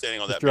were both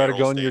standing on that mayoral Mr.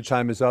 Aragon, stage. your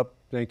time is up.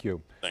 Thank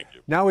you. Thank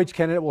you. Now each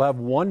candidate will have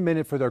 1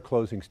 minute for their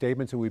closing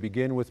statements, and we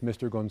begin with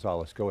Mr.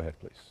 Gonzalez. Go ahead,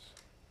 please.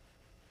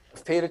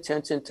 I've paid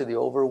attention to the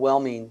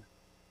overwhelming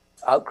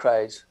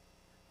outcries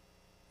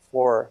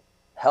for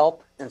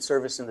help and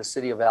service in the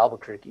city of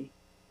Albuquerque.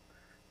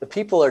 The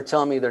people are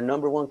telling me their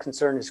number one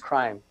concern is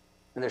crime,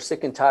 and they're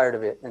sick and tired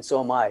of it, and so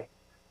am I.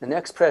 The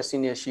next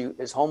pressing issue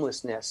is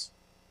homelessness.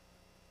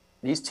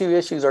 These two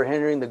issues are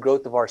hindering the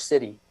growth of our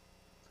city.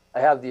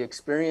 I have the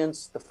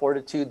experience, the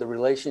fortitude, the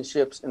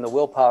relationships, and the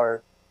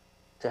willpower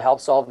to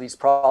help solve these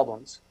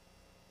problems.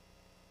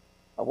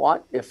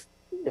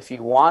 If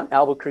you want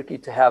Albuquerque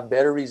to have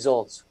better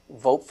results,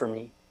 vote for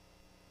me.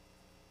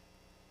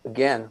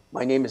 Again,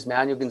 my name is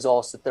Manuel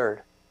Gonzalez III.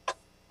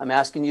 I'm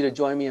asking you to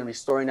join me in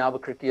restoring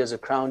Albuquerque as a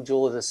crown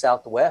jewel of the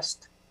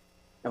Southwest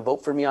and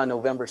vote for me on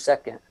November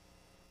 2nd.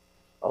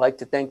 I'd like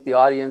to thank the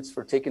audience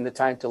for taking the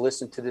time to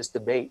listen to this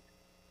debate.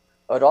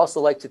 I would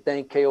also like to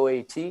thank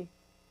KOAT,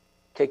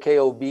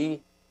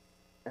 KKOB,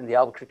 and the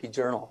Albuquerque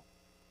Journal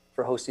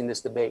for hosting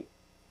this debate.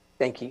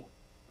 Thank you.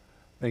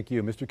 Thank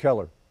you. Mr.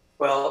 Keller.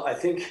 Well, I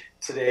think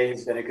today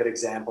has been a good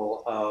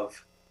example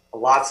of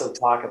lots of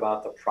talk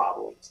about the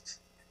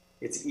problems.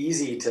 It's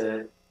easy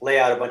to lay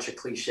out a bunch of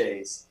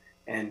cliches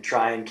and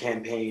try and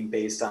campaign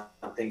based on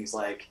things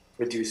like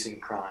reducing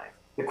crime.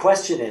 The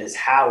question is,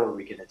 how are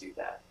we going to do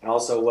that? And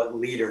also, what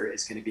leader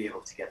is going to be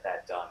able to get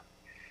that done?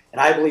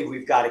 And I believe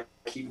we've got to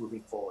keep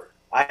moving forward.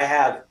 I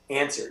have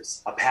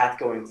answers, a path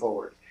going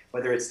forward,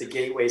 whether it's the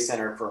Gateway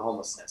Center for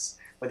Homelessness,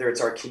 whether it's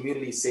our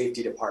Community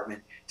Safety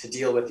Department to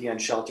deal with the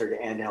unsheltered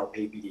and help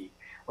APD,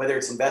 whether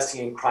it's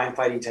investing in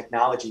crime-fighting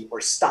technology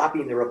or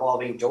stopping the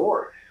revolving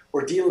door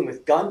or dealing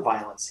with gun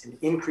violence and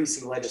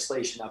increasing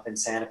legislation up in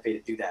Santa Fe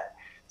to do that.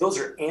 Those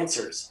are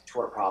answers to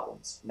our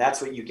problems. And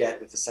that's what you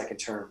get with the second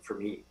term for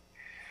me.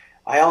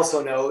 I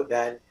also know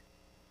that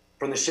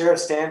from the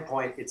sheriff's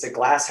standpoint, it's a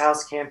glass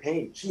house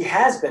campaign. He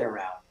has been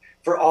around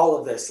for all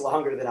of this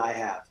longer than I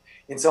have.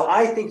 And so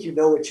I think you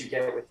know what you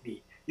get with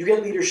me. You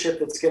get leadership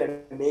that's going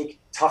to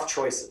make tough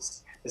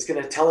choices, that's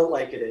going to tell it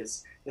like it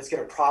is, that's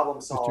going to problem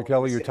solve. Mr.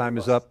 Keller, your time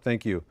is up.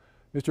 Thank you.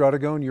 Mr.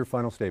 Aragon, your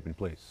final statement,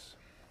 please.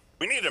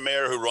 We need a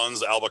mayor who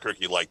runs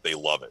Albuquerque like they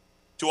love it.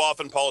 Too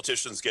often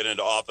politicians get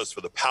into office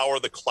for the power,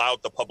 the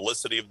clout, the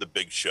publicity of the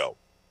big show.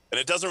 And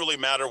it doesn't really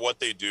matter what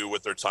they do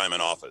with their time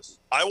in office.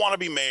 I want to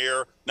be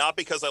mayor, not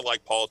because I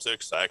like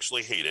politics, I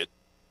actually hate it.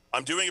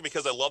 I'm doing it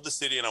because I love the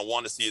city and I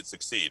want to see it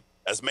succeed.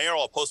 As mayor,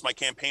 I'll post my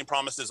campaign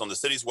promises on the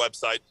city's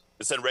website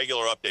and send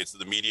regular updates to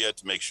the media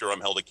to make sure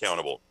I'm held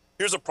accountable.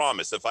 Here's a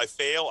promise: if I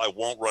fail, I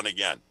won't run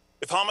again.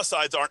 If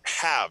homicides aren't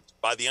halved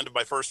by the end of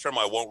my first term,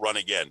 I won't run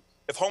again.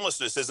 If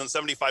homelessness isn't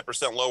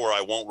 75% lower,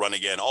 I won't run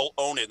again. I'll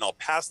own it and I'll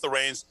pass the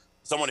reins to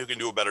someone who can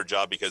do a better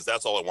job, because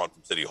that's all I want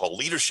from City Hall.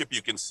 Leadership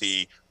you can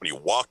see when you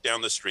walk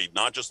down the street,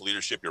 not just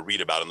leadership you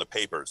read about in the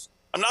papers.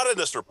 I'm not in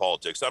this for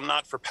politics. I'm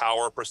not for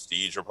power,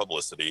 prestige, or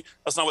publicity.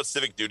 That's not what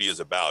civic duty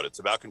is about. It's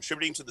about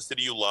contributing to the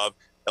city you love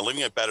and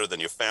living it better than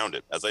you found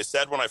it. As I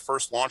said when I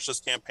first launched this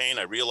campaign,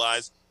 I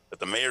realized that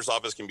the mayor's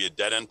office can be a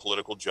dead-end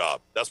political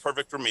job. That's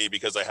perfect for me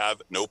because I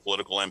have no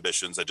political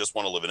ambitions. I just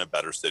want to live in a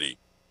better city.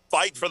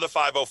 Fight for the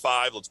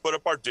 505. Let's put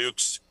up our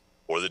Dukes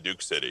for the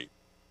Duke City.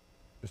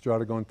 Mr.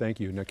 Aragon,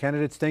 thank you. Now,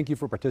 candidates, thank you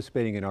for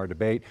participating in our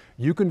debate.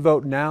 You can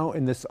vote now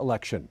in this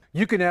election.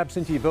 You can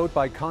absentee vote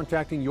by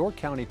contacting your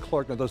county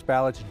clerk. Now, those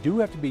ballots do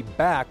have to be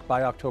back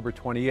by October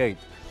 28th.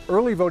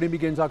 Early voting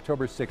begins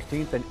October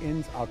 16th and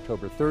ends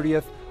October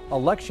 30th.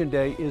 Election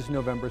day is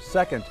November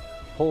 2nd.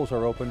 Polls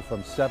are open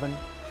from 7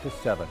 to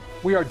 7.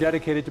 We are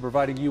dedicated to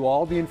providing you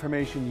all the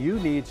information you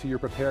need so you're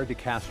prepared to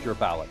cast your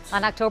ballots.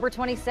 On October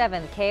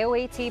 27th,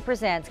 KOAT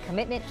presents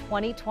Commitment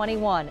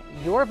 2021.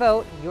 Your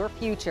vote, your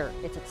future.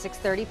 It's at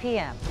 6:30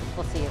 p.m.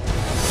 We'll see you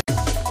there.